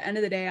wrong. And at the end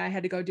of the day, I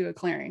had to go do a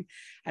clearing.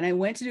 And I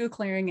went to do a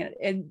clearing.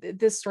 And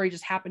this story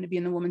just happened to be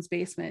in the woman's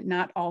basement.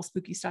 Not all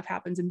spooky stuff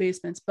happens in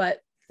basements,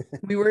 but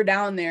we were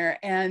down there,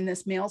 and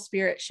this male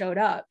spirit showed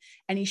up,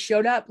 and he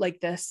showed up like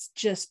this,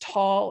 just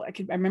tall. I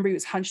remember he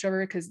was hunched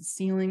over because the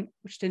ceiling,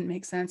 which didn't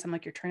make sense. I'm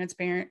like, you're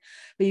transparent,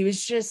 but he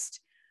was just,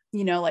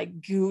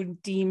 goo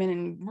demon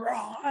and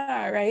raw,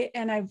 right.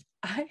 And I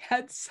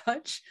had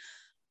such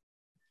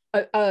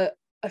a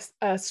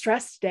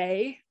stressed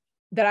day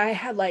that I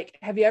had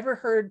have you ever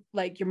heard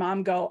your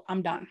mom go,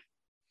 I'm done?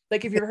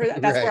 Have you ever heard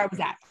that? That's right. Where I was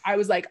at. I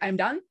was like, I'm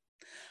done.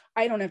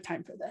 I don't have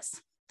time for this.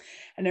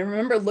 And I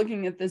remember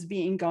looking at this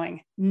being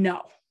going,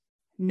 no.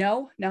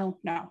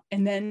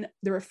 And then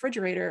the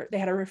refrigerator, they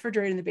had a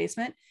refrigerator in the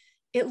basement.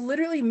 It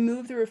literally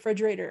moved the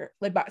refrigerator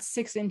about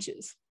 6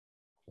 inches.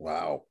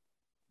 Wow.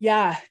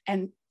 Yeah.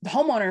 And the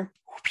homeowner,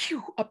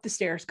 up the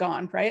stairs,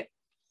 gone, right?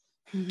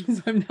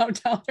 So I'm now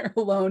down there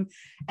alone.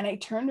 And I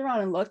turned around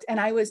and looked, and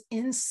I was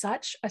in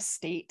such a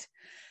state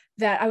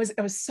that I was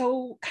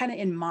so kind of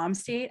in mom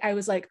state. I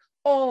was like,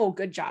 oh,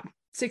 good job.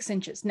 6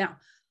 inches. Now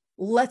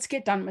let's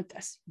get done with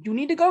this. You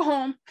need to go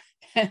home,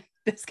 and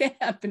this can't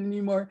happen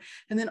anymore.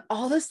 And then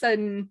all of a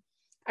sudden,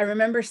 I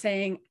remember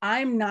saying,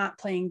 I'm not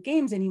playing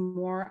games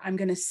anymore. I'm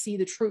going to see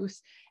the truth.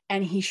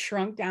 And he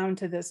shrunk down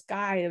to this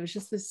guy. It was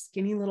just this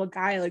skinny little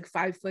guy,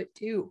 5'2".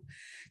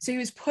 So he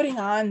was putting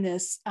on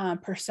this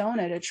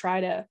persona to try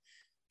to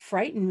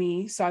frighten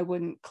me so I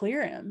wouldn't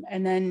clear him.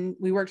 And then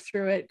we worked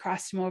through it,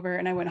 crossed him over,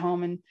 and I went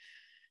home and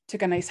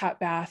took a nice hot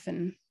bath,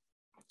 and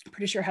I'm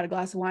pretty sure I had a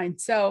glass of wine.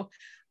 So,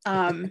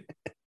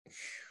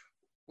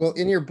 well,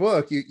 in your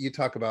book, you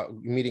talk about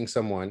meeting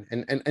someone,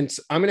 and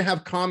I'm going to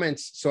have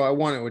comments, so I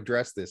want to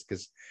address this,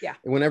 because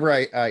whenever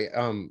I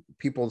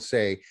people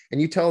say,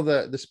 and you tell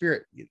the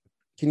spirit,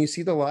 can you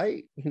see the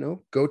light?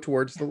 Go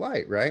towards the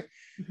light, right?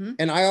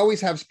 And I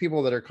always have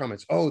people that are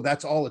comments, oh,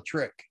 that's all a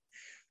trick.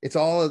 it's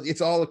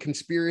all a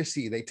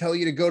conspiracy. They tell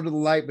you to go to the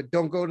light, but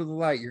don't go to the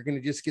light. You're going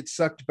to just get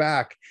sucked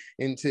back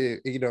into,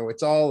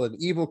 it's all an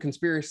evil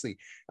conspiracy.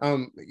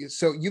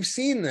 So you've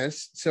seen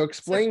this. So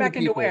explain back to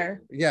people. Into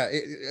where? Yeah,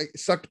 it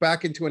sucked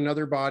back into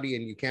another body,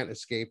 and you can't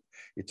escape.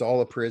 It's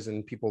all a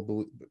prison. People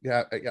believe.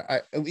 Yeah,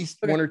 at least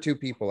one or two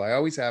people I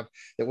always have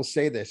that will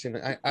say this,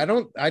 and I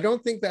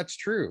don't think that's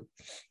true.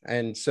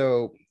 And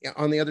so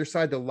on the other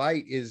side, the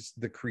light is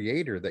the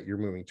creator that you're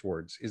moving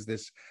towards. Is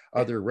this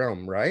other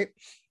realm, right?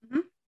 Mm-hmm.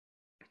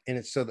 And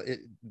it's so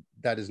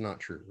that is not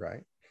true,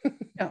 right?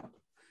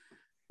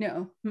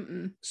 No.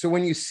 Mm-mm. So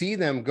when you see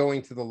them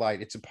going to the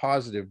light, it's a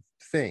positive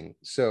thing.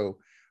 So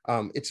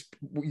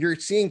you're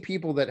seeing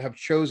people that have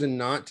chosen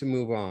not to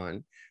move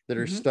on, that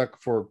are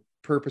stuck for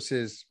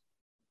purposes,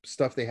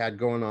 stuff they had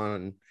going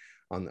on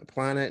the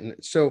planet. And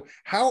so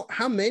how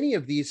many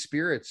of these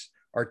spirits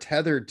are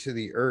tethered to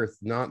the earth,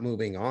 not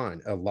moving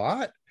on? A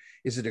lot?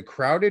 Is it a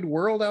crowded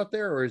world out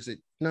there, or is it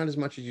not as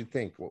much as you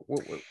think?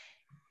 What?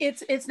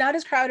 It's not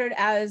as crowded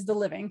as the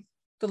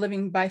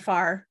living by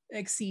far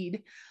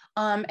exceed.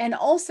 And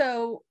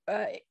also,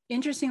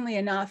 interestingly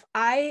enough,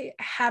 I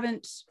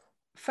haven't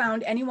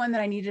found anyone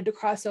that I needed to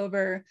cross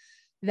over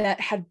that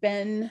had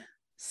been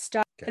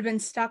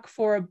stuck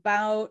for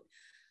about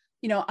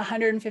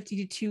 150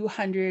 to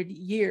 200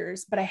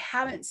 years, but I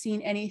haven't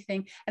seen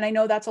anything. And I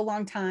know that's a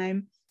long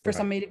time for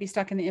somebody to be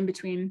stuck in the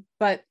in-between,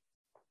 but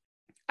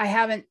I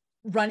haven't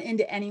run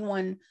into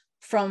anyone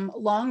from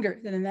longer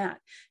than that,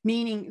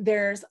 meaning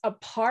there's a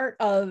part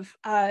of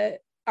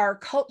our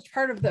culture,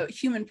 part of the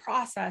human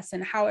process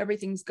and how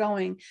everything's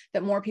going,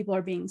 that more people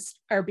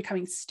are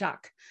becoming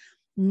stuck.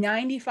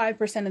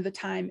 95% of the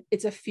time,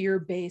 it's a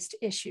fear-based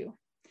issue.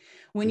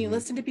 When you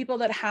listen to people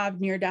that have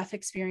near-death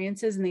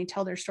experiences and they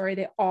tell their story,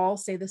 they all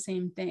say the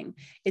same thing.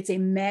 It's a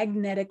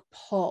magnetic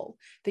pull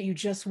that you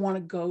just want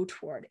to go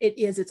toward.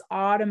 It's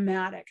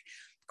automatic.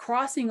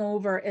 Crossing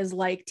over is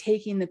like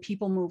taking the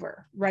people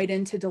mover right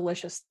into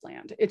delicious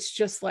land. It's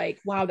just like,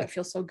 wow, that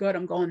feels so good.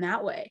 I'm going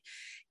that way.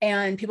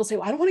 And people say,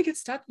 well, I don't want to get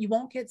stuck. You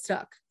won't get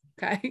stuck.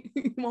 Okay.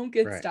 You won't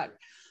get stuck.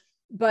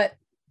 But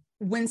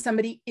when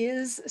somebody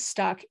is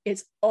stuck,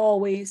 it's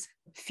always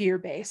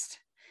fear-based.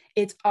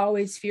 It's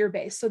always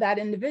fear-based. So that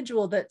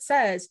individual that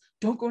says,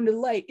 don't go into the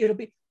light, they'll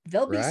be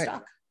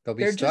stuck.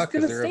 They're stuck just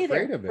going to stay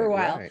there for a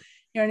while. Right.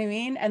 You know what I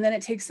mean? And then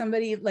it takes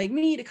somebody like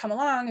me to come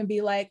along and be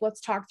like, let's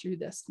talk through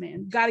this,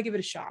 man. Got to give it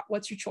a shot.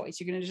 What's your choice?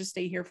 You're going to just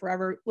stay here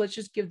forever. Let's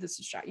just give this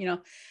a shot,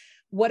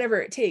 whatever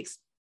it takes.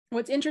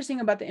 What's interesting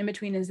about the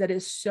in-between is that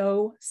it's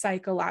so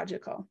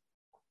psychological.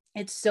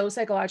 It's so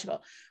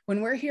psychological.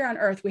 When we're here on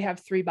earth, we have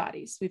three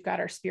bodies. We've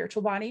got our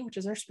spiritual body, which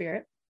is our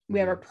spirit. We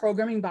have our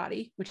programming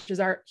body, which is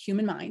our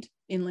human mind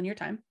in linear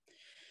time,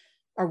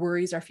 our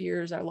worries, our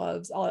fears, our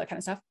loves, all that kind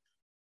of stuff.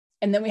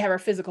 And then we have our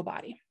physical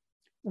body.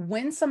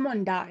 When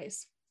someone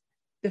dies,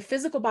 the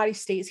physical body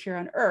stays here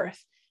on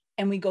earth,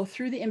 and we go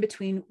through the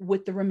in-between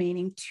with the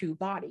remaining two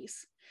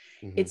bodies.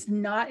 It's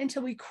not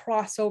until we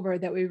cross over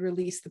that we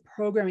release the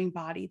programming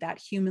body, that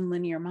human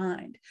linear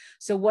mind.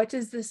 So what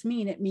does this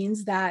mean? It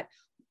means that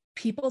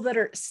people that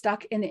are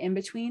stuck in the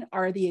in-between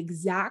are the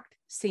exact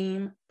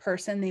same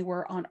person they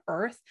were on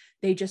earth.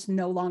 They just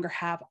no longer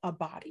have a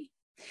body.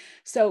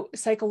 So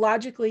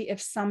psychologically, if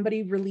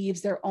somebody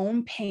relieves their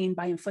own pain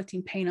by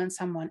inflicting pain on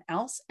someone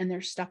else and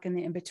they're stuck in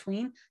the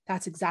in-between,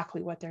 that's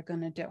exactly what they're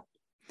going to do.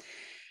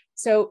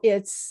 So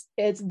that's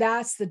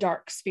the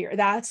dark sphere.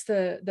 That's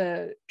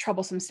the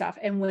troublesome stuff.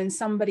 And when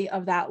somebody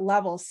of that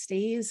level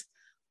stays,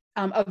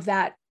 of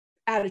that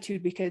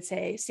attitude, we could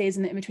say, stays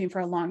in the in-between for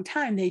a long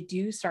time, they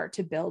do start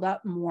to build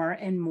up more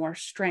and more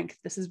strength.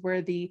 This is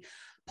where the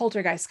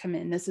poltergeists come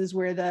in. This is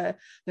where the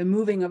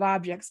moving of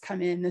objects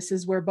come in. This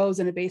is where Beau's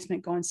in a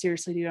basement going,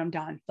 seriously, dude, I'm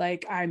done.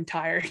 Like, I'm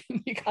tired.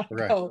 You gotta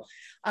go.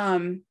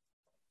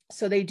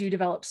 So they do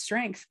develop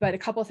strength. But a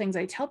couple of things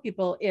I tell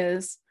people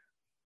is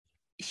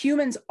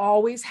humans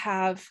always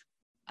have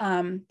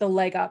the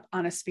leg up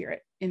on a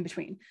spirit in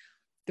between.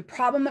 The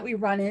problem that we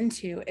run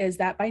into is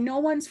that by no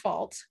one's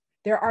fault,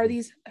 there are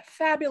these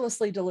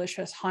fabulously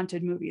delicious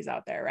haunted movies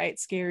out there, right?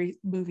 Scary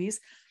movies.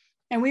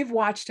 And we've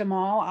watched them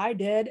all. I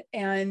did.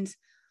 And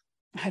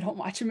I don't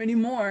watch them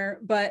anymore,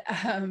 but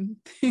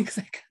because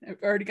I've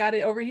already got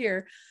it over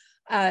here.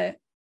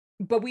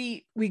 But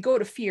we go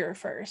to fear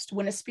first.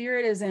 When a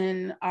spirit is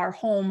in our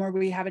home, or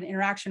we have an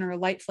interaction, or a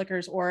light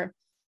flickers, or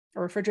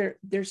a refrigerator,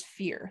 there's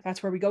fear.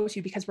 That's where we go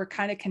to, because we're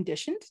kind of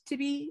conditioned to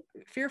be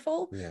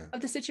fearful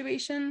of the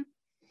situation.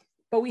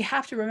 But we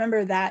have to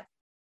remember that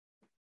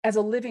as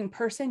a living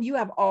person, you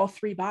have all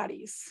three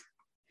bodies.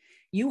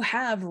 You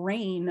have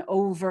reign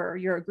over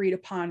your agreed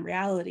upon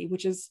reality,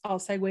 which is, I'll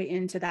segue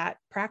into that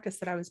practice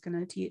that I was going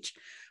to teach,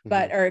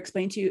 or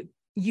explain to you.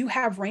 You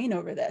have reign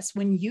over this.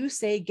 When you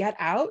say, get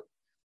out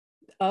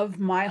of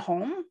my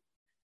home,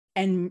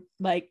 and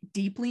like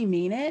deeply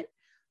mean it,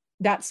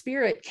 that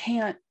spirit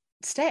can't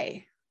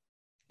stay.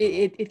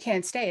 It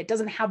can't stay. It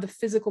doesn't have the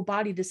physical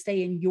body to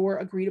stay in your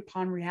agreed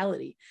upon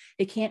reality.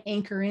 It can't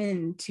anchor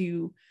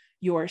into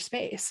your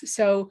space.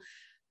 So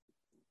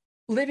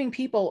living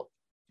people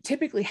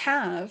typically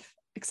have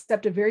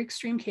except a very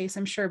extreme case,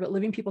 I'm sure, but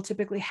living people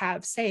typically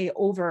have say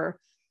over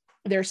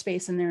their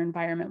space and their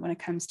environment when it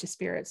comes to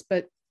spirits.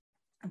 But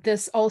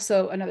this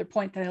also, another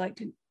point that I like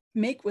to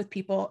make with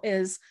people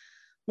is,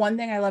 one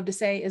thing I love to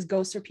say is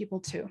ghosts are people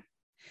too.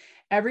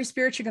 Every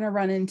spirit you're going to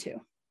run into,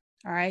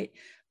 all right,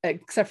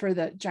 except for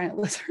the giant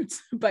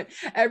lizards, but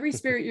every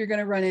spirit you're going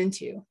to run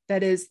into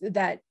that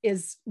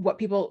is what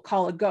people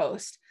call a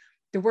ghost.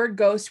 The word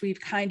ghost, we've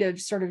kind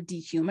of sort of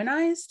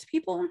dehumanized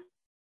people.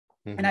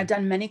 And I've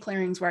done many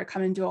clearings where I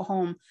come into a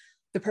home,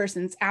 the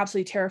person's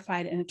absolutely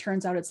terrified, and it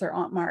turns out it's their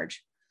Aunt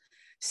Marge.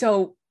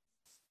 So,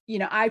 you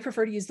know, I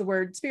prefer to use the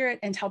word spirit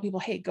and tell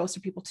people, hey, ghosts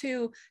are people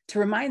too, to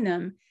remind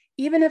them,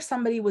 even if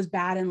somebody was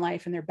bad in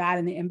life and they're bad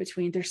in the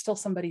in-between, they're still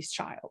somebody's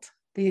child.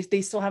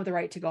 They still have the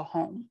right to go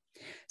home.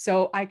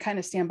 So I kind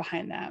of stand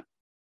behind that.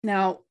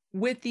 Now,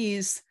 with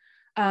these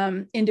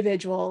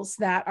individuals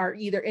that are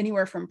either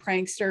anywhere from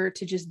prankster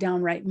to just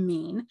downright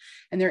mean,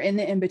 and they're in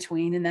the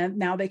in-between, and then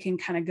now they can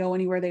kind of go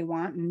anywhere they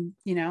want and,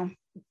 you know,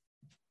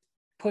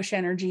 push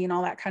energy and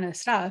all that kind of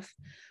stuff.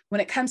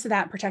 When it comes to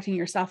that, protecting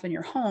yourself and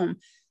your home,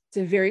 it's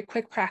a very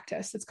quick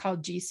practice. It's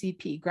called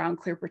GCP, Ground,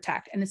 Clear,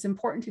 Protect. And it's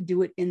important to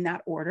do it in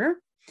that order.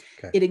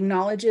 Okay. It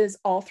acknowledges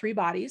all three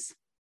bodies.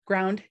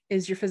 Ground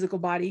is your physical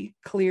body.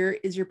 Clear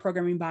is your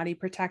programming body.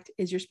 Protect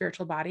is your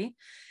spiritual body.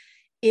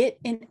 It,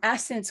 in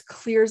essence,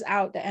 clears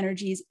out the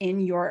energies in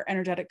your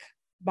energetic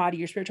body,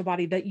 your spiritual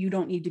body, that you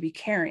don't need to be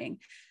carrying.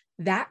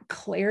 That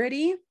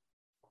clarity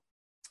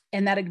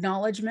and that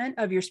acknowledgement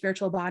of your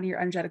spiritual body, your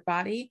energetic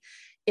body,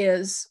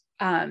 is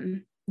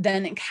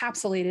then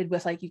encapsulated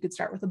with, like, you could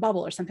start with a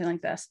bubble or something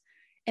like this.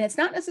 And it's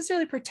not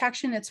necessarily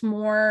protection. It's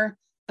more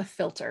a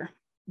filter.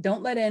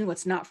 Don't let in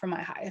what's not for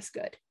my highest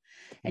good.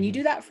 And you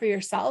do that for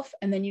yourself.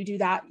 And then you do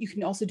that. You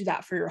can also do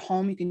that for your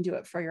home. You can do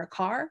it for your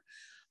car.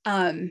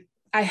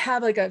 I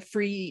have like a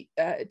free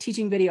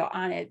teaching video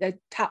on it. The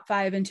top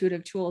 5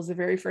 intuitive tools, the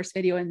very first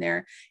video in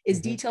there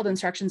is detailed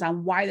instructions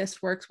on why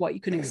this works, what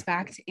you can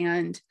expect,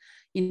 and,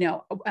 you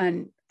know,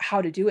 and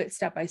how to do it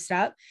step by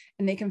step.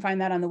 And they can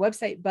find that on the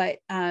website, but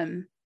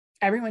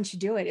everyone should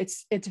do it.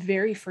 It's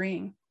very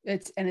freeing.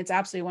 It's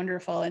absolutely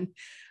wonderful. And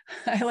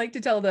I like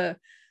to tell the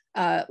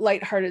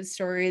lighthearted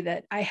story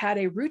that I had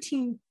a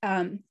routine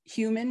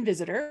human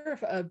visitor,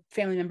 a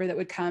family member that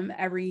would come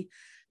every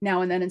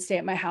now and then and stay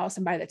at my house.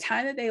 And by the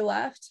time that they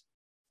left,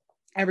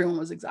 everyone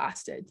was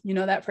exhausted. You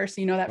know that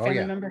person, you know that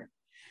family member?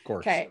 Of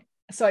course. Okay.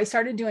 So I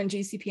started doing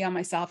GCP on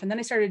myself, and then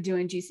I started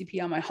doing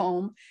GCP on my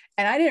home.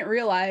 And I didn't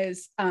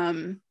realize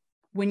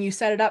when you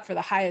set it up for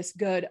the highest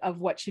good of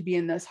what should be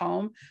in this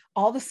home,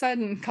 all of a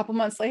sudden, a couple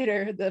months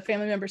later, the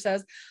family member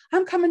says,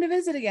 I'm coming to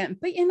visit again,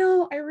 but, you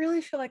know, I really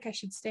feel like I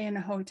should stay in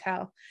a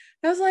hotel.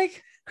 And I was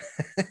like,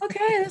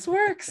 okay, this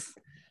works.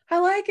 I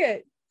like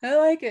it.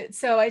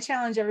 So I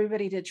challenge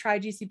everybody to try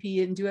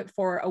GCP and do it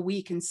for a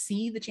week and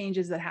see the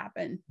changes that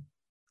happen.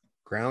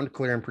 Ground,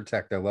 clear, and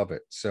protect. I love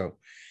it. So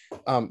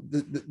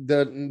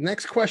the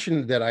next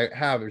question that I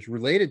have is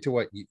related to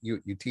what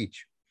you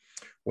teach.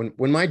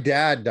 When my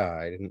dad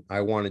died and I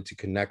wanted to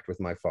connect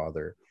with my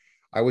father,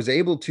 I was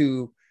able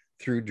to,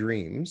 through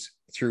dreams,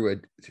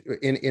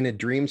 in a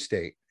dream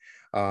state.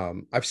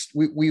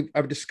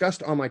 I've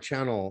discussed on my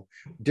channel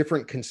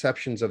different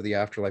conceptions of the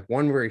afterlife.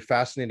 One very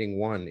fascinating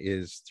one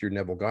is through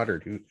Neville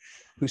Goddard,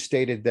 who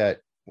stated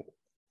that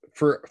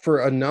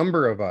for a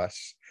number of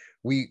us,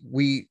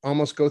 we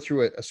almost go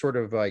through a sort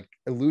of like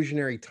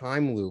illusionary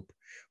time loop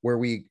where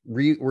we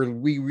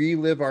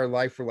relive our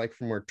life for like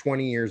from we're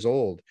 20 years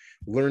old,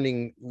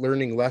 learning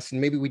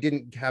lessons. Maybe we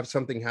didn't have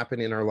something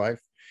happen in our life.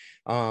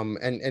 And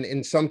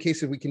in some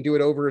cases we can do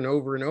it over and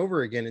over and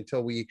over again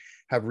until we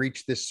have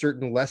reached this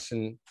certain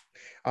lesson.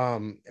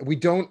 We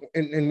don't,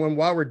 and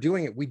while we're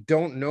doing it, we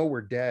don't know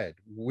we're dead.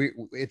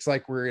 It's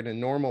like we're in a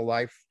normal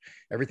life.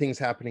 Everything's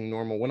happening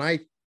normal. When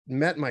I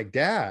met my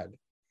dad,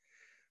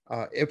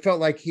 it felt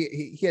like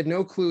he had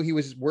no clue. He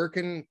was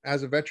working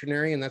as a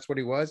veterinarian. That's what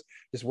he was,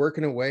 just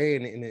working away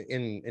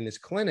in his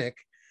clinic.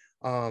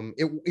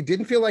 It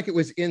didn't feel like it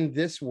was in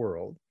this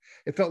world.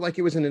 It felt like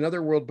it was in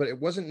another world, but it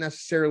wasn't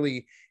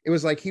necessarily. It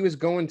was like he was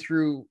going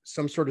through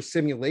some sort of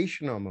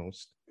simulation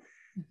almost.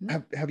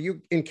 Have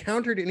you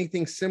encountered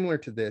anything similar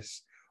to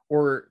this,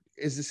 or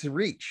is this a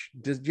reach?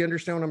 Do you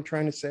understand what I'm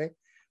trying to say?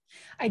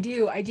 I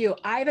do.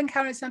 I've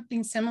encountered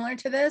something similar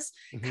to this,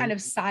 kind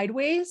of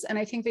sideways, and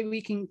I think that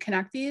we can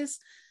connect these.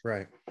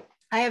 Right.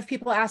 I have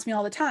people ask me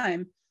all the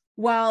time,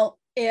 well,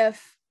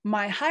 if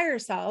my higher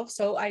self,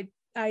 so I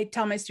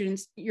tell my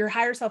students, your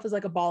higher self is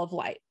like a ball of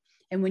light.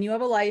 And when you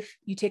have a life,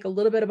 you take a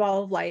little bit of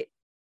ball of light,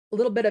 a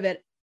little bit of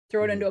it,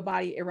 throw it into a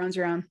body, it runs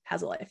around,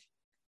 has a life,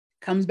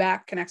 comes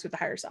back, connects with the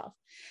higher self.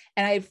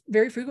 And I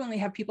very frequently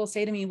have people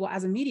say to me, well,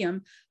 as a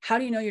medium, how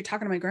do you know you're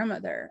talking to my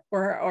grandmother?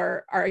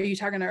 Or are you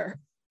talking to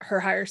her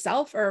higher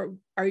self, or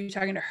are you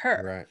talking to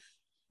her? Right.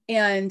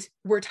 And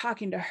we're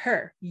talking to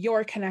her.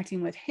 You're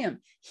connecting with him.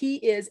 He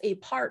is a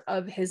part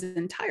of his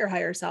entire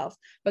higher self,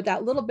 but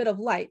that little bit of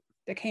light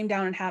that came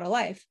down and had a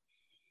life,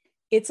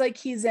 it's like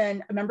he's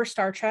in, remember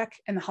Star Trek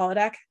and the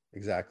holodeck?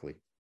 Exactly.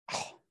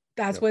 Oh,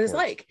 that's what it's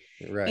like.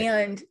 Right.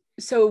 And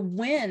So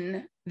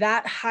when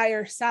that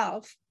higher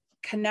self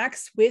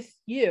connects with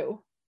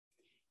you,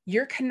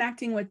 you're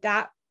connecting with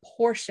that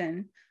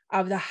portion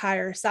of the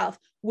higher self,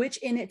 which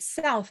in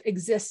itself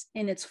exists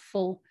in its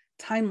full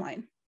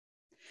timeline.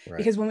 Right.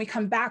 Because when we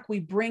come back, we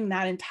bring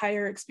that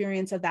entire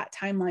experience of that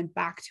timeline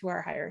back to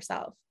our higher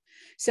self.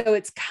 So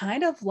it's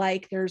kind of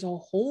like there's a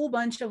whole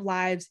bunch of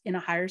lives in a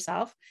higher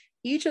self.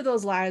 Each of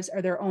those lives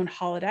are their own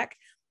holodeck.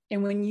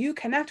 And when you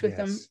connect with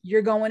them,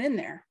 you're going in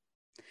there.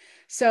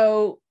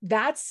 So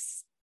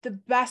that's the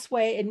best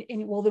way.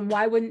 And well, then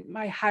why wouldn't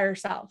my higher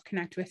self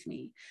connect with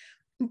me?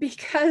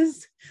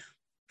 Because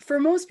for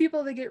most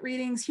people that get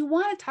readings, you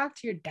want to talk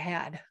to your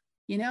dad,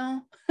 you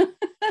know,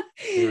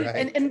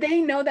 right. and they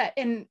know that,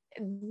 and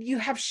you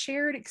have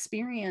shared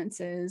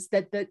experiences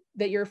that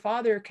your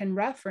father can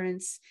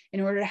reference in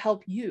order to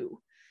help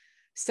you.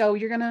 So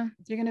you're gonna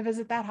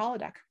visit that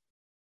holodeck.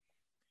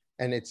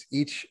 And it's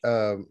each,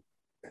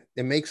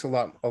 it makes a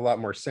lot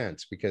more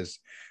sense, because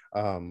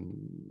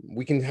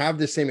we can have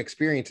the same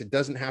experience. It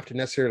doesn't have to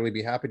necessarily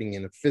be happening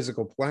in a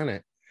physical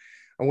planet.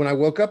 And when I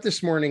woke up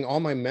this morning, all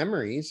my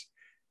memories,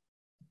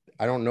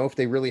 I don't know if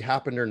they really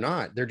happened or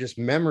not. They're just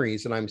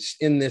memories, and I'm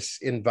in this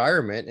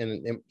environment,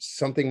 and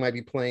something might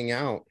be playing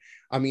out.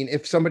 I mean,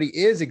 if somebody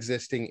is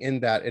existing in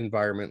that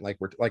environment, like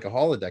a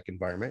holodeck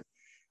environment,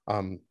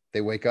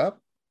 they wake up,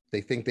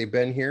 they think they've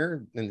been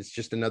here, and it's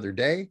just another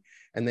day,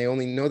 and they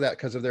only know that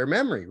because of their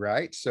memory,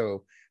 right?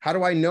 So how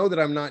do I know that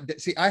I'm not?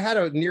 See, I had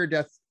a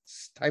near-death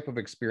type of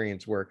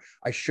experience where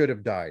I should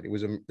have died. It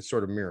was a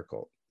sort of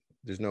miracle.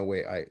 There's no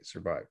way I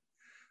survived.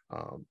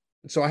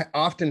 So I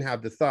often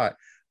have the thought,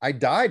 I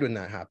died when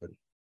that happened.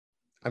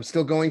 I'm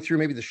still going through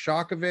maybe the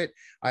shock of it.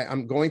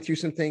 I'm going through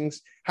some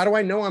things. How do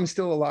I know I'm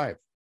still alive?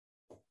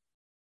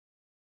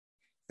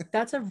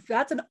 That's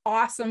an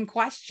awesome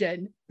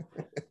question.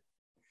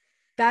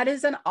 That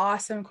is an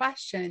awesome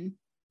question.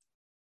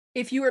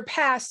 If you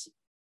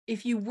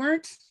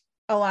weren't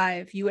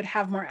alive, you would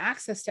have more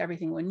access to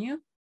everything, wouldn't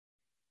you?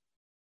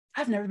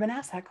 I've never been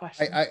asked that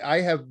question. I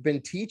have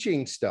been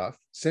teaching stuff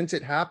since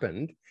it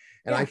happened,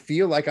 and I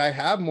feel like I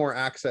have more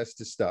access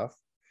to stuff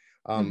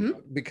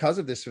because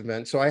of this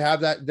event. So I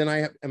have that. Then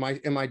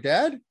am I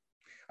dead?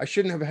 I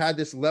shouldn't have had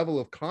this level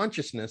of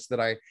consciousness that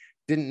I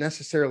didn't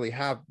necessarily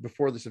have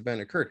before this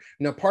event occurred.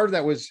 Now, part of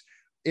that was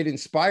it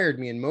inspired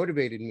me and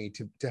motivated me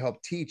to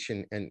help teach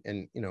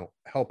and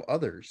help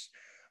others.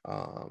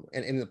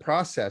 And in the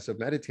process of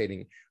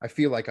meditating, I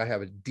feel like I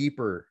have a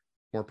deeper,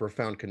 more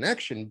profound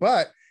connection.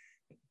 But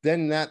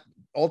then that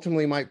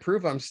ultimately might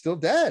prove I'm still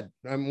dead.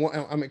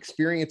 I'm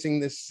experiencing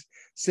this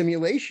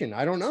simulation.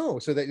 I don't know.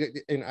 So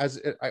that, and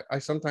as I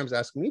sometimes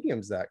ask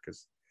mediums that,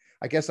 because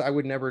I guess I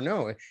would never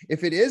know.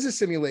 If it is a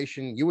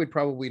simulation, you would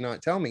probably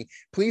not tell me.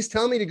 Please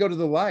tell me to go to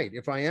the light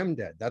if I am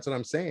dead. That's what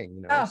I'm saying,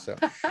 you know. Oh. So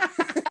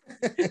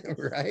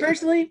right.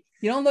 Personally,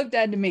 you don't look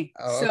dead to me.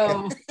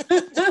 Oh,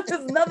 okay. So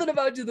there's nothing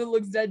about you that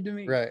looks dead to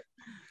me. Right.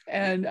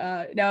 And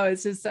no,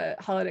 it's just a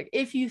holodeck.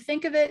 If you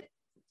think of it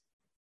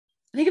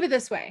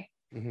this way,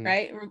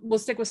 right? We'll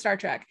stick with Star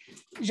Trek.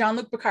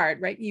 Jean-Luc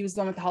Picard, right? He was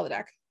the one with the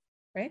holodeck,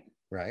 right?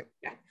 Right.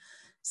 Yeah.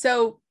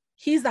 So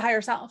he's the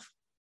higher self.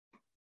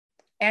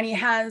 And he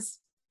has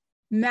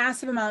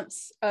massive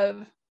amounts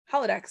of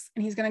holodecks,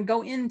 and he's going to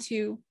go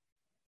into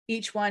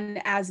each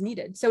one as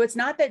needed. So it's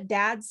not that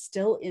dad's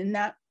still in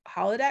that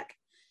holodeck.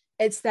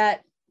 It's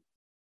that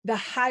the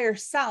higher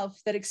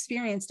self that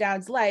experienced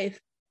dad's life,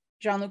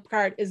 Jean-Luc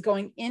Picard, is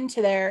going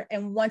into there.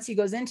 And once he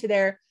goes into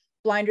there,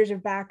 blinders are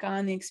back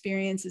on, the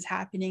experience is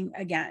happening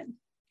again.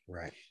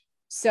 Right.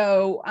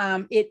 So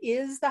it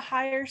is the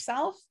higher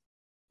self.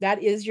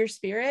 That is your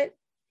spirit.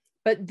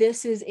 But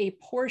this is a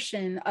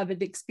portion of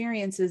the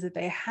experiences that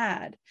they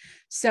had.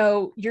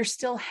 So you're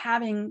still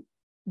having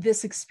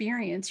this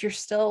experience. You're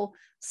still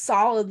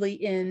solidly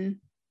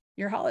in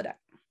your holodeck.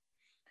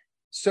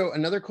 So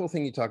another cool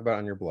thing you talk about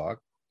on your blog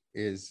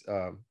is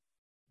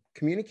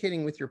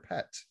communicating with your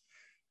pets,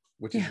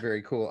 which is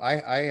very cool.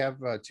 I have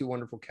 2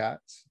 wonderful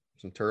cats,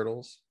 some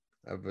turtles.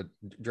 I have a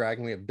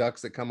dragon. We have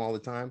ducks that come all the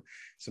time.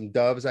 Some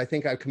doves. I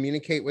think I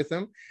communicate with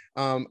them.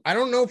 I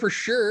don't know for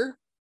sure.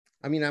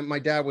 I mean, my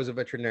dad was a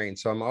veterinarian,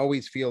 so I'm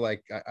always feel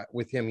like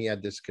with him, he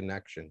had this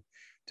connection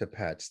to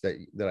pets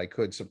that I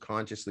could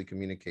subconsciously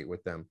communicate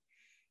with them.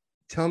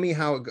 Tell me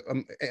how,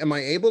 am I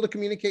able to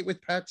communicate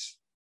with pets?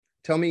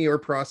 Tell me your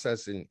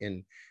process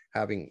in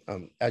having,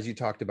 as you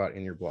talked about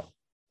in your blog.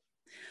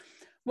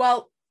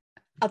 Well,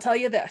 I'll tell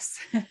you this,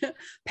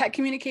 pet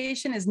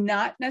communication is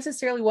not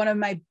necessarily one of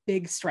my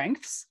big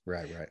strengths.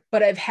 Right.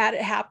 But I've had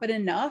it happen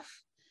enough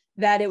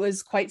that it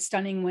was quite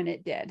stunning when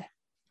it did.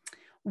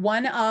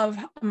 One of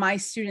my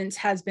students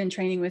has been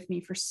training with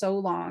me for so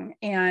long,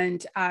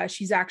 and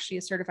she's actually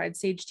a certified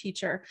SAGE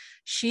teacher.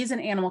 She's an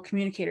animal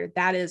communicator.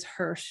 That is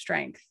her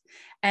strength.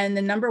 And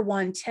the number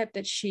one tip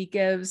that she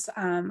gives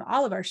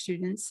all of our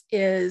students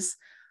is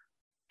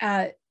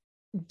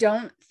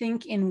don't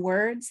think in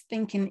words,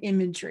 think in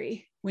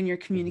imagery when you're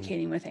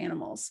communicating with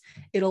animals.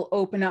 It'll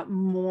open up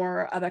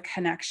more of a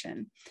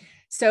connection.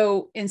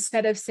 So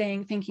instead of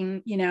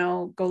thinking,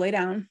 go lay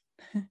down,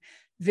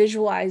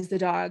 visualize the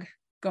dog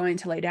going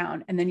to lay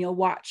down, and then you'll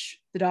watch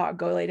the dog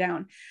go lay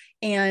down.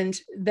 And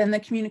then the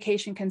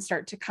communication can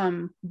start to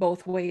come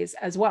both ways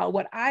as well.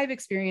 What I've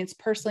experienced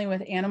personally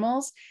with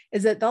animals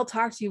is that they'll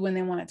talk to you when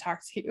they want to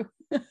talk to you.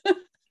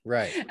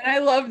 Right. And I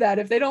love that.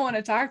 If they don't want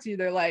to talk to you,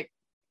 they're like,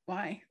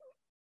 why?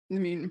 I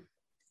mean,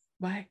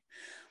 why?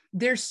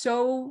 They're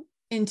so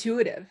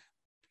intuitive.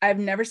 I've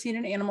never seen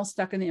an animal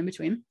stuck in the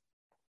in-between.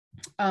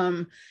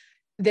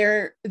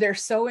 They're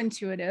so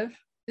intuitive.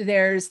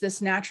 There's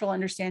this natural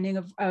understanding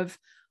of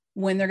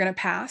when they're going to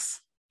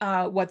pass,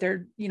 what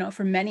their,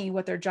 for many,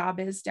 what their job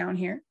is down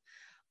here.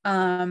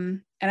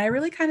 And I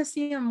really kind of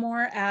see them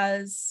more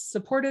as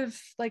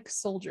supportive, like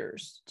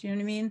soldiers. Do you know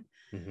what I mean?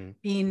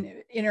 Mm-hmm.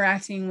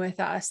 Interacting with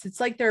us. It's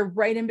like they're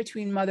right in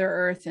between Mother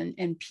Earth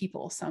and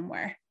people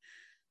somewhere,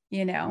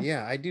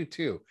 Yeah, I do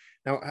too.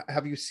 Now,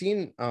 have you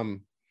seen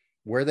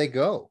where they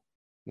go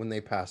when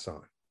they pass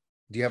on?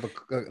 Do you have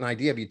an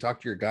idea? Have you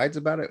talked to your guides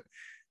about it?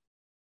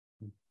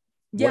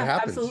 Yeah,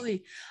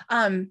 absolutely.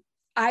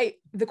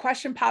 The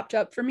question popped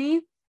up for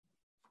me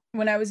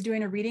when I was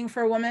doing a reading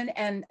for a woman,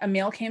 and a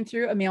male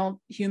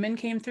human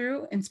came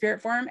through in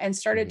spirit form and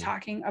started mm-hmm.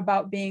 talking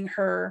about being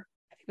her,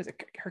 I think it was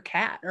her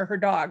cat or her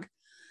dog.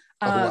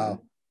 Oh,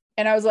 wow.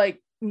 And I was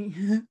like,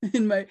 and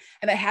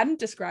I hadn't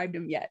described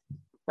him yet.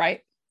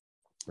 Right.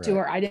 To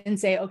her. I didn't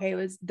say, okay, it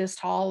was this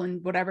tall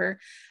and whatever.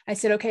 I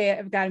said, okay,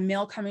 I've got a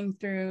male coming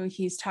through.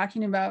 He's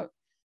talking about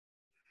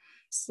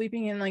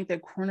sleeping in like the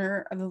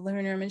corner of the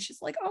living room. And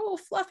she's like, oh,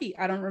 Fluffy.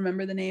 I don't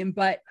remember the name,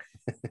 but,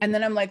 and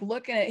then I'm like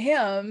looking at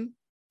him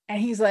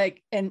and he's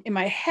like, and in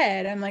my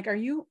head, I'm like, are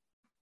you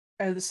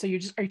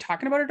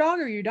talking about her dog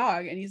or your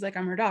dog? And he's like,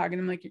 I'm her dog.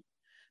 And I'm like,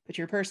 but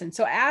you're a person.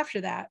 So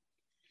after that,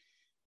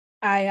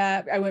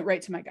 I went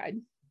right to my guide.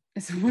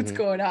 I said, what's mm-hmm.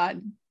 going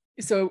on?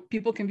 So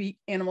people can be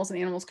animals and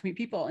animals can be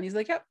people. And he's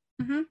like, yep,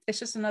 mm-hmm. It's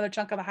just another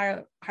chunk of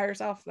the higher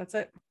self. That's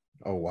it.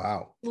 Oh,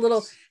 wow.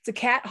 It's a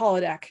cat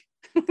holodeck.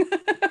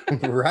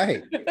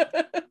 Right.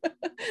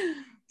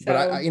 But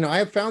I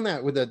have found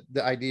that with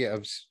the idea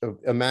of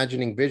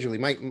imagining visually.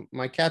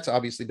 My cats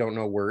obviously don't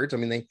know words. I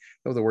mean, they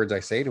know the words I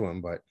say to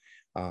them, but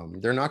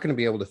they're not going to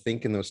be able to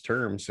think in those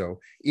terms. So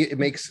it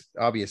makes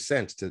obvious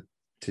sense to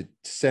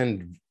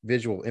send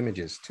visual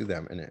images to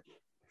them, and it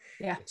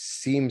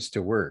seems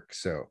to work.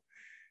 So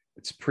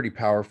it's pretty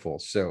powerful.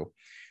 So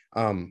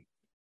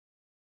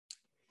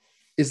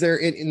is there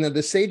in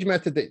the Sage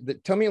method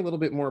that tell me a little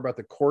bit more about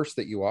the course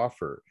that you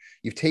offer?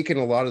 You've taken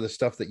a lot of the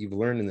stuff that you've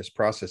learned in this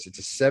process. It's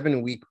a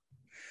 7-week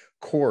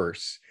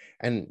course,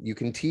 and you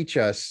can teach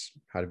us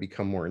how to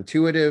become more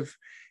intuitive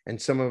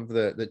and some of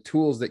the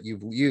tools that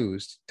you've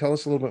used. Tell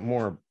us a little bit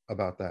more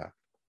about that.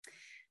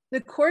 The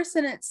course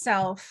in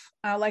itself,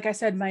 like I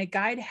said, my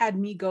guide had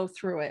me go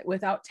through it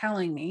without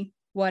telling me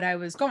what I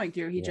was going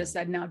through. He just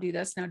said, now do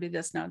this, now do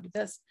this, now do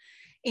this.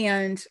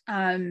 And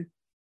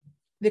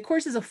the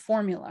course is a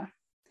formula.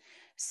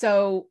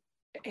 So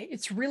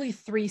it's really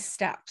 3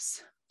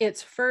 steps.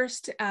 It's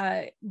first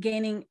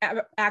gaining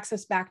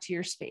access back to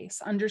your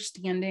space,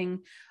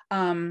 understanding,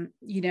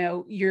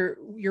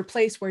 your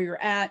place where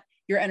you're at,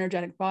 your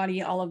energetic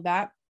body, all of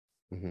that.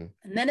 Mm-hmm.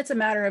 And then it's a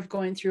matter of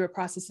going through a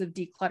process of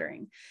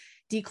decluttering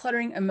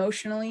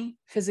emotionally,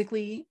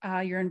 physically,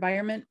 your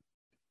environment.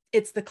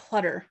 It's the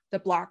clutter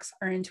that blocks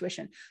our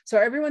intuition. So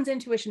everyone's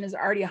intuition is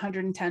already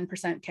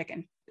 110%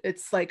 kicking.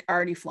 It's like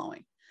already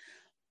flowing.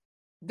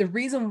 The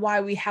reason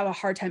why we have a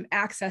hard time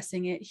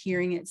accessing it,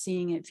 hearing it,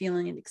 seeing it,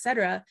 feeling it,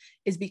 etc.,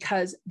 is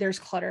because there's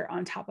clutter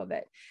on top of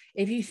it.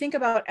 If you think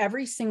about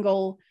every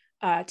single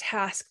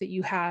task that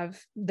you have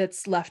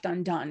that's left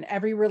undone,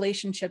 every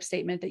relationship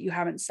statement that you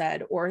haven't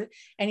said, or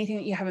anything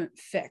that you haven't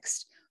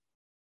fixed,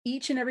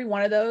 each and every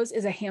one of those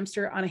is a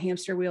hamster on a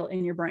hamster wheel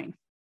in your brain.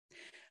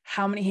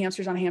 How many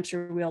hamsters on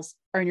hamster wheels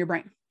are in your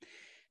brain?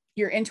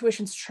 Your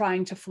intuition's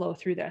trying to flow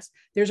through this.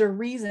 There's a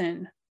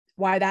reason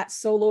why that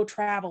solo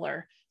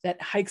traveler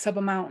that hikes up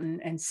a mountain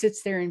and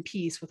sits there in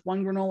peace with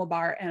one granola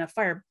bar and a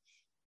fire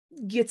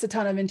gets a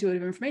ton of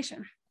intuitive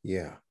information.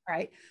 Yeah.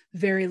 Right.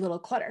 Very little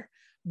clutter.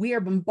 We are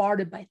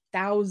bombarded by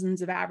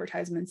thousands of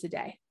advertisements a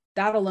day.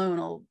 That alone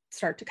will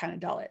start to kind of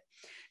dull it.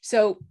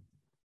 So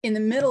in the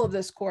middle of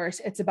this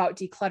course, it's about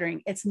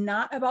decluttering. It's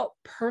not about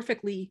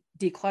perfectly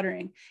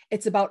decluttering.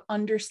 It's about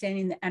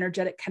understanding the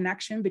energetic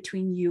connection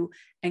between you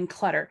and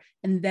clutter,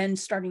 and then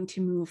starting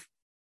to move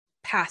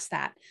past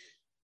that.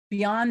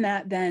 Beyond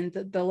that, then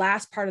the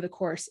last part of the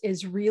course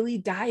is really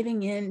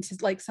diving into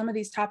like some of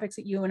these topics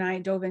that you and I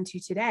dove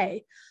into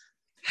today.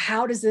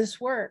 How does this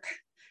work?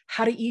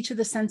 How do each of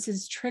the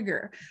senses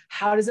trigger?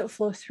 How does it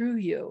flow through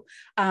you?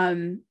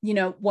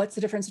 What's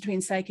the difference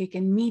between psychic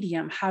and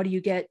medium? How do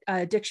you get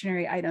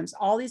dictionary items?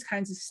 All these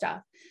kinds of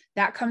stuff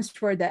that comes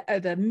toward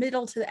the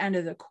middle to the end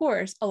of the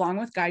course, along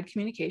with guide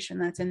communication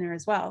that's in there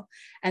as well.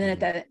 And then at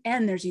the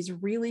end, there's these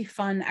really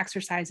fun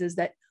exercises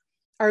that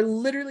are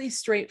literally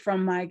straight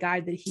from my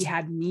guide that he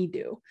had me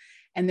do.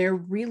 And they're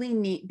really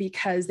neat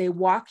because they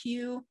walk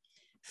you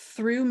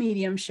through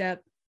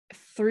mediumship,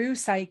 through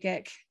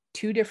psychic,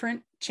 2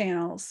 different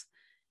channels,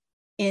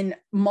 in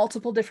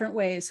multiple different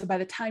ways. So by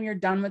the time you're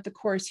done with the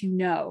course,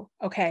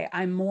 okay,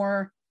 I'm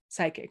more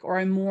psychic, or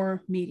I'm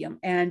more medium,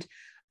 and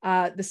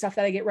the stuff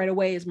that I get right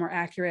away is more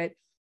accurate,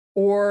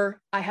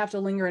 or I have to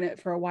linger in it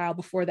for a while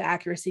before the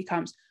accuracy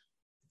comes.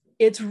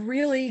 It's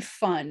really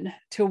fun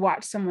to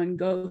watch someone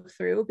go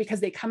through, because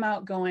they come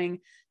out going,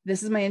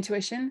 this is my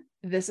intuition,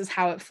 this is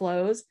how it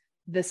flows,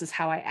 this is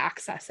how I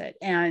access it.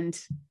 And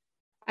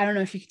I don't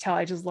know if you can tell,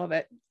 I just love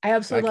it. I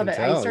absolutely love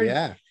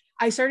it.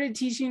 I started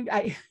teaching.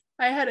 I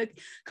had a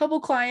couple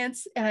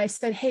clients, and I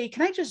said, hey,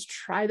 can I just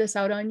try this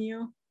out on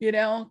you?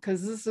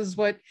 Because this is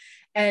what,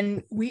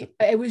 and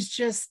it was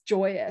just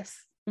joyous.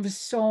 It was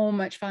so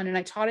much fun. And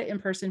I taught it in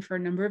person for a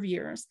number of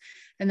years.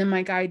 And then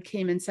my guide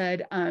came and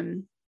said,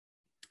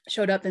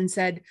 showed up and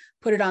said,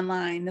 put it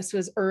online. This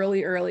was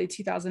early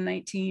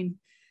 2019.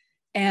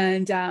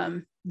 And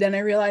then I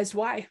realized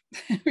why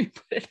we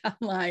put it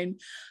online.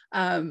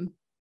 And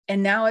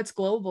now it's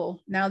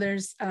global. Now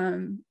there's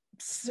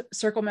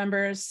circle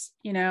members,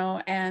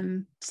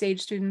 and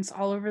sage students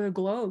all over the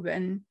globe.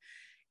 And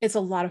it's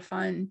a lot of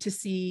fun to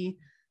see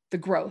the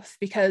growth,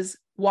 because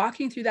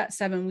walking through that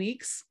 7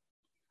 weeks,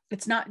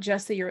 it's not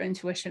just that your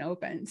intuition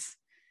opens.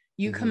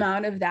 You come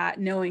out of that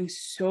knowing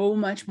so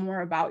much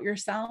more about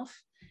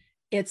yourself.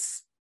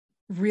 It's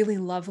really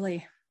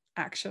lovely,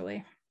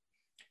 actually.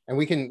 And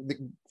we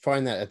can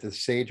find that at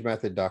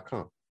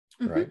thesagemethod.com,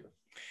 right?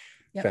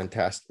 Yep.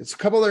 Fantastic. It's a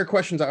couple other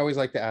questions I always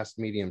like to ask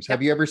mediums. Yep.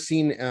 Have you ever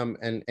seen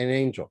an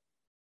angel?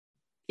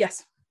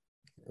 Yes.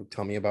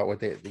 Tell me about what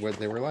they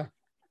were like.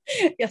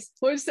 Yes.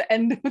 We'll just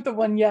end with the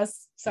one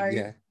yes. Sorry.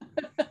 Yeah.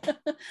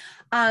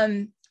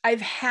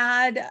 I've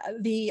had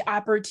the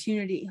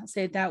opportunity, I'll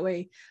say it that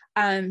way,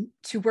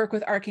 to work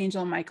with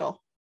Archangel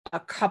Michael a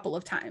couple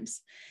of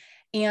times.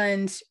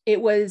 And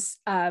it was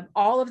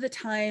all of the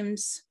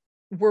times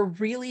were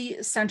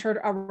really centered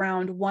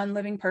around one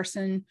living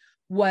person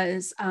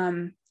was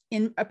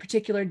in a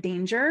particular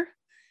danger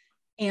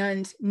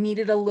and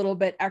needed a little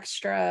bit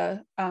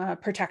extra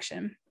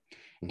protection.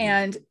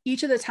 And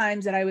each of the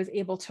times that I was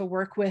able to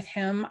work with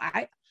him,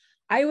 I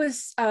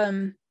was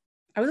a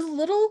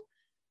little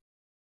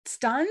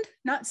stunned,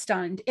 not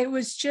stunned. It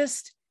was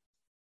just,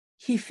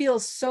 he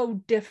feels so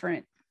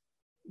different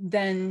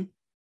than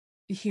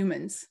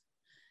humans.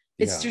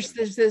 It's just,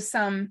 there's this,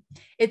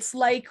 it's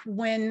like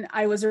when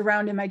I was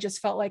around him, I just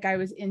felt like I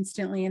was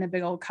instantly in a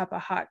big old cup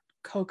of hot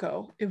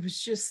cocoa. It was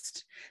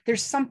just,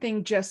 there's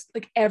something just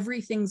like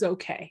everything's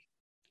okay.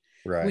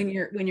 Right. When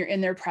you're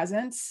in their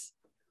presence,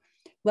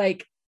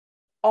 like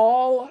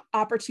all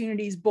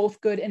opportunities, both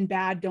good and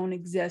bad, don't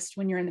exist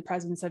when you're in the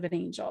presence of an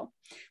angel.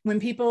 When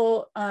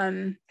people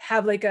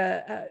have like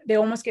they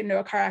almost get into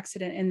a car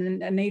accident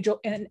and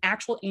an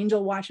actual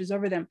angel watches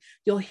over them,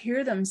 you'll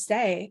hear them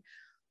say,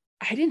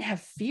 I didn't have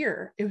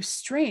fear. It was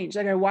strange.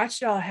 Like I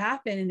watched it all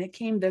happen and it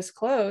came this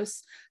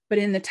close, but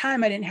in the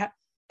time I didn't have,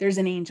 there's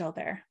an angel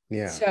there.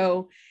 Yeah.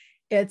 So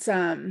it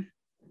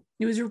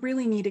was a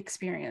really neat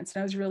experience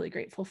and I was really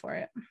grateful for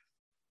it.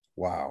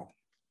 Wow.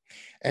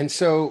 And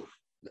so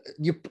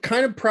you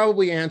kind of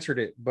probably answered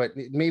it, but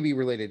it may be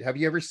related. Have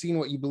you ever seen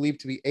what you believe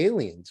to be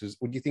aliens?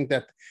 Would you think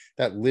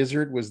that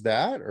lizard was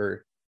that,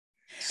 or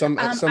some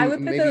I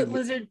would put the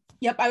lizard.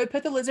 Yep. I would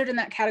put the lizard in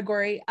that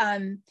category.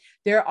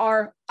 There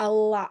are a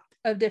lot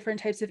of different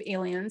types of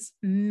aliens.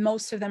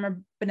 Most of them are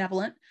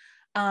benevolent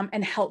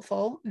and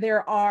helpful.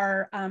 There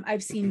are,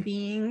 I've seen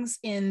beings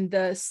in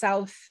the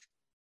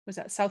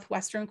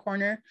southwestern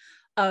corner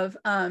of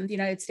the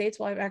United States.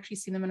 Well, I've actually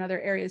seen them in other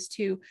areas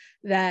too,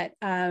 that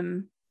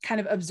kind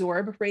of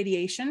absorb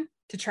radiation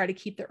to try to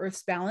keep the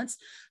Earth's balance.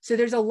 So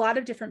there's a lot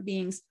of different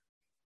beings.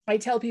 I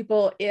tell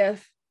people,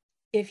 if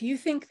you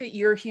think that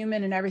you're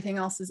human and everything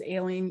else is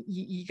alien,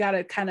 you got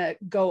to kind of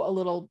go a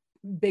little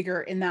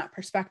bigger in that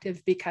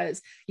perspective,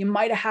 because you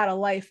might have had a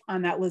life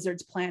on that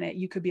lizard's planet.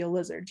 You could be a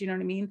lizard. Do you know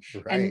what I mean?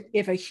 Right. And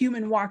if a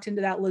human walked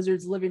into that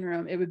lizard's living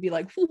room, it would be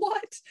like,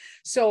 what?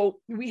 So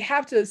we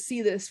have to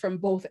see this from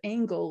both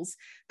angles.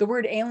 The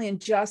word alien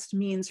just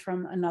means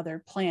from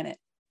another planet.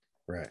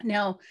 Right.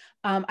 Now,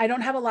 I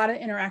don't have a lot of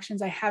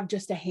interactions. I have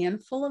just a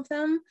handful of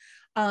them.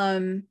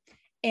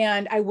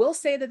 And I will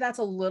say that that's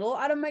a little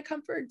out of my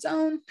comfort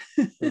zone.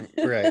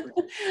 Right.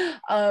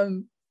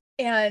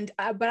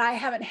 But I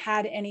haven't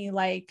had any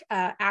like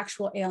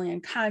actual alien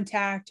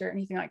contact or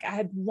anything like that. I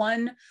had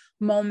one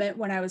moment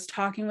when I was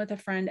talking with a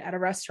friend at a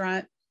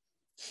restaurant.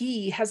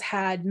 He has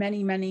had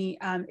many, many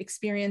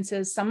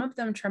experiences, some of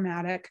them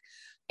traumatic.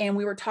 And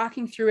we were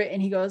talking through it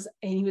and he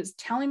was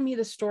telling me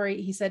the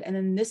story. He said, and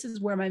then this is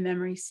where my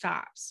memory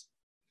stops.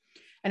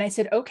 And I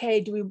said,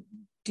 okay, do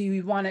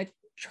we want to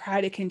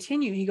try to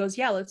continue? He goes,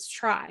 yeah, let's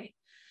try.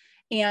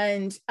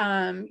 And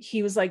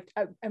he was like,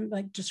 I'm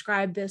like,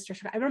 describe this.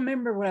 I don't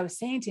remember what I was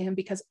saying to him,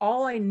 because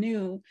all I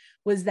knew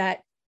was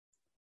that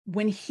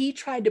when he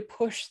tried to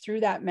push through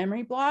that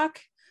memory block,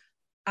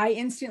 I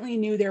instantly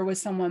knew there was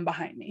someone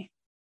behind me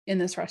in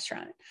this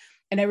restaurant.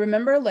 And I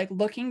remember like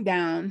looking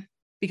down,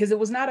 because it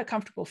was not a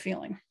comfortable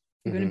feeling.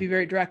 I'm going to be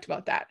very direct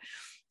about that.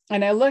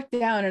 And I looked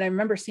down and I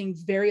remember seeing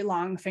very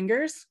long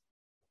fingers.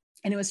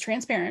 and it was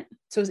transparent.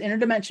 So it was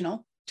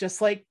interdimensional,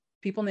 just like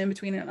people in the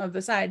in-between and of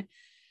the side.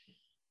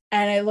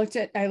 And I looked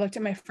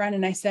at my friend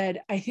and I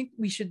said, I think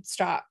we should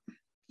stop,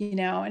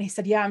 and he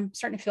said, yeah, I'm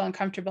starting to feel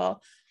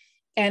uncomfortable.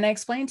 And I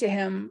explained to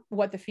him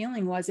what the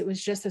feeling was. It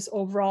was just this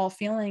overall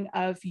feeling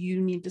of,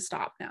 you need to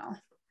stop now.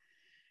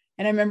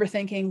 And I remember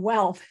thinking,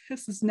 well,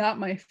 this is not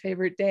my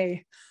favorite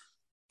day,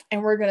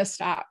 and we're going to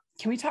stop.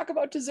 Can we talk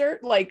about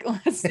dessert?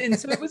 And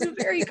so it was a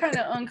very kind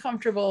of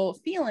uncomfortable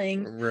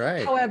feeling.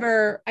 Right.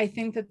 However, I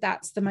think that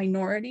that's the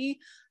minority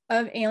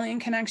of alien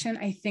connection.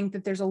 I think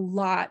that there's a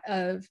lot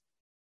of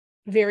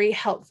very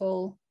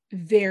helpful,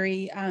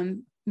 very,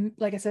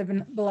 like I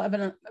said,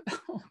 beloved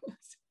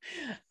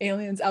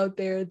aliens out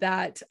there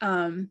that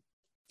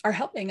are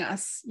helping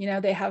us.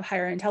 They have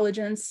higher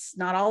intelligence.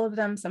 Not all of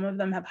them. Some of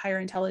them have higher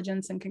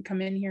intelligence and can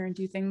come in here and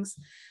do things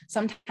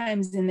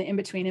sometimes in the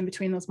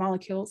in-between those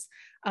molecules,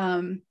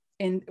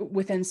 and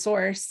within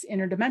source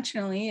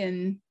interdimensionally.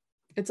 And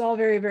it's all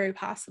very, very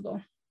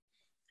possible.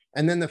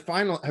 And then the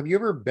final, have you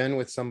ever been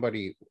with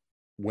somebody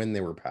when they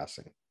were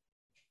passing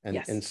and,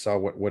 yes. and saw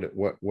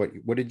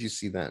what did you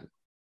see then?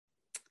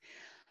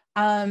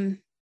 Isn't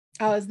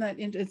that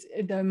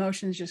the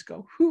emotions just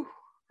go whew,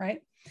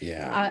 right?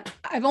 Yeah.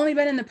 I've only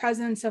been in the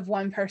presence of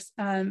one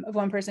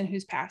person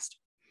who's passed.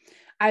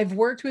 I've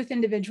worked with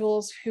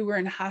individuals who were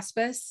in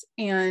hospice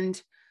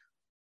and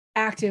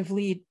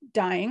actively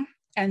dying,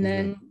 and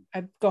then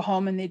I'd go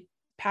home and they'd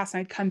pass and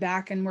I'd come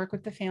back and work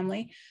with the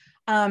family.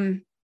 So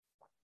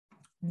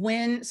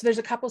there's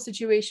a couple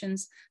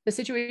situations. The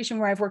situation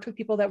where I've worked with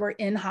people that were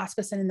in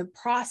hospice and in the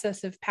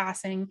process of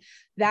passing,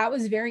 that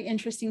was very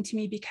interesting to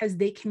me because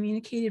they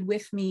communicated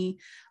with me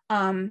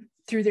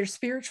through their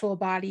spiritual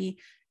body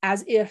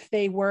as if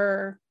they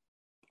were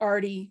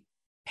already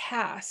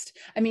passed.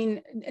 I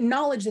mean,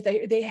 knowledge that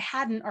they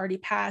hadn't already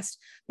passed,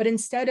 but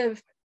instead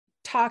of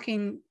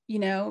talking,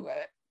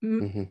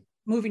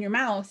 moving your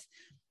mouth,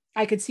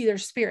 I could see their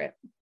spirit,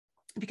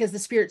 because the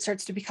spirit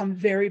starts to become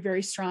very,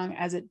 very strong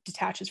as it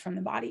detaches from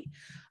the body.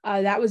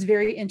 That was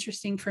very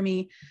interesting for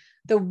me.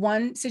 The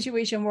one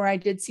situation where I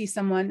did see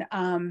someone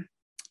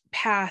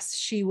pass,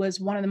 she was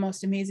one of the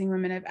most amazing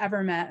women I've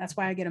ever met. That's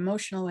why I get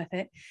emotional with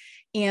it.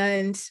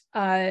 And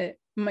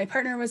my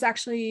partner was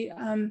actually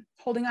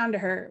holding on to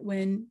her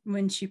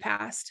when she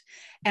passed.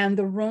 And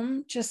the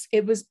room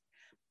it was,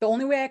 the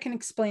only way I can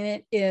explain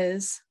it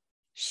is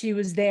she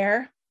was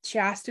there. She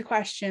asked a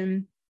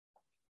question,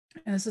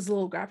 and this is a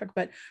little graphic,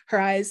 but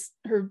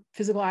her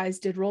physical eyes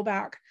did roll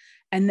back.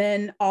 And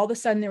then all of a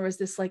sudden there was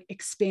this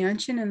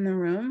expansion in the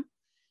room.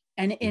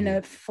 And in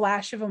a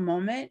flash of a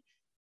moment,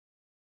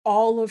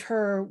 all of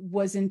her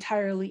was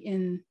entirely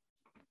in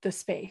the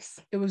space.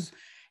 It was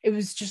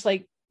just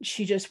like,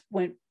 she just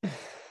went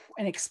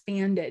and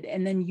expanded.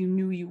 And then you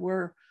knew you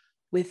were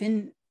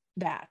within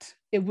that.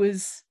 It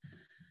was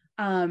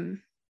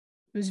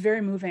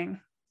very moving.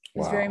 It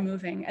was very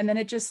moving. And then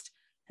it just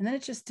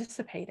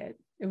dissipated.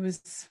 It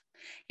was,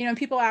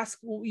 people ask,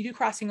 well, you do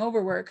crossing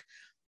over work,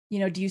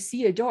 do you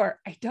see a door?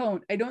 I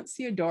don't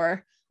see a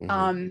door.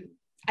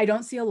 I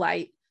don't see a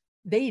light.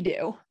 They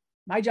do.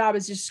 My job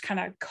is just kind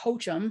of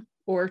coach them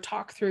or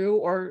talk through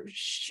or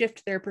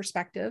shift their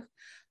perspective,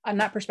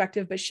 not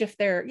perspective, but shift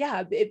their,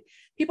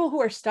 people who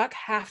are stuck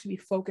have to be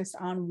focused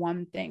on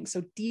one thing.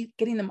 So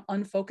getting them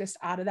unfocused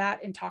out of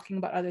that and talking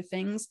about other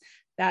things,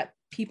 that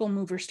people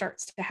mover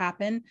starts to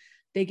happen.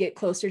 They get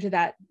closer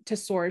to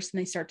source,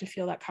 and they start to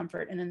feel that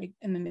comfort, and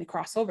then they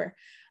cross over.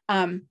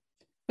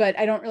 But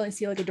I don't really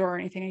see a door or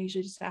anything. I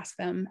usually just ask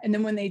them. And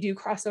then when they do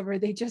cross over,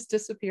 they just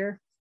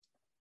disappear.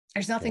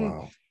 There's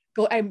nothing.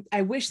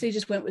 I wish they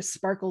just went with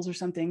sparkles or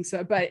something.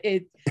 So,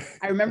 I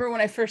remember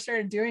when I first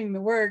started doing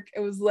the work,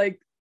 it was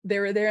like they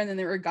were there and then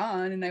they were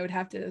gone. And I would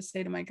have to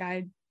say to my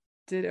guide,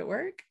 did it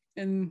work?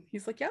 And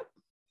he's like, yep.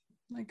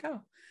 I'm like, oh,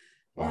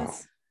 well,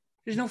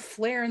 there's no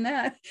flair in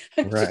that.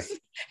 Right.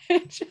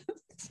 It just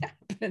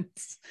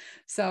happens.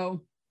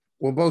 So,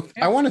 well, both,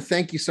 I want to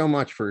thank you so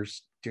much for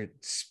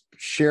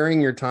sharing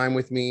your time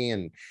with me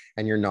and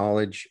your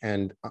knowledge.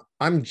 And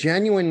I'm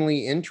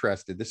genuinely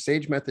interested. The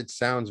Sage Method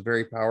sounds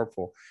very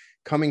powerful,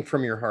 coming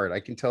from your heart. I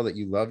can tell that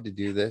you love to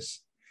do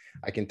this.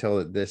 I can tell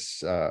that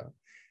this,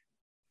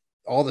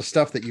 all the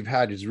stuff that you've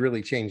had has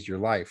really changed your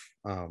life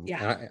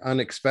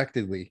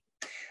unexpectedly.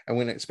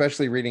 And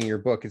especially reading your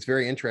book, it's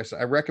very interesting.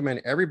 I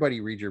recommend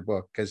everybody read your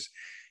book, because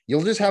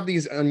you'll just have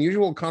these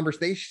unusual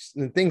conversations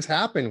and things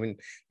happen when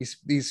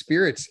these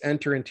spirits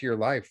enter into your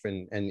life,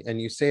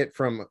 and you say it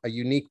from a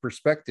unique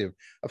perspective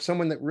of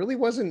someone that really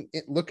wasn't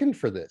looking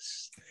for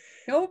this.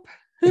 Nope.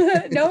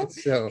 Nope.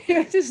 So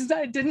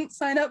I didn't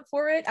sign up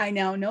for it. I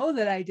now know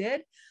that I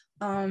did.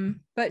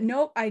 But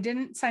nope, I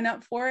didn't sign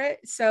up for it.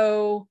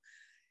 So,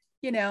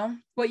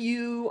 what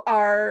you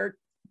are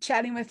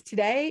chatting with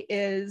today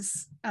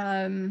is,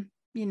 the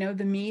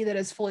me that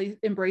has fully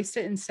embraced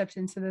it and stepped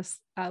into this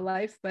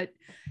life. But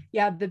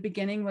the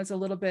beginning was a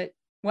little bit,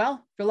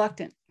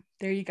 reluctant.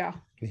 There you go.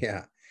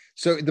 Yeah.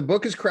 So the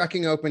book is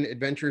Cracking Open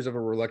Adventures of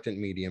a Reluctant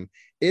Medium,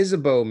 is a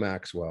Beau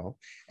Maxwell.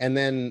 And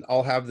then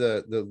I'll have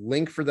the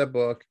link for the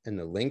book and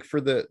the link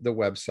for the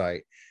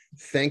website.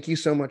 Thank you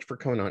so much for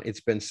coming on.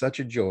 It's been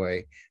such a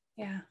joy.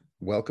 Yeah.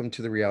 Welcome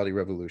to the Reality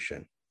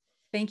Revolution.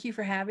 Thank you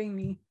for having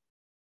me.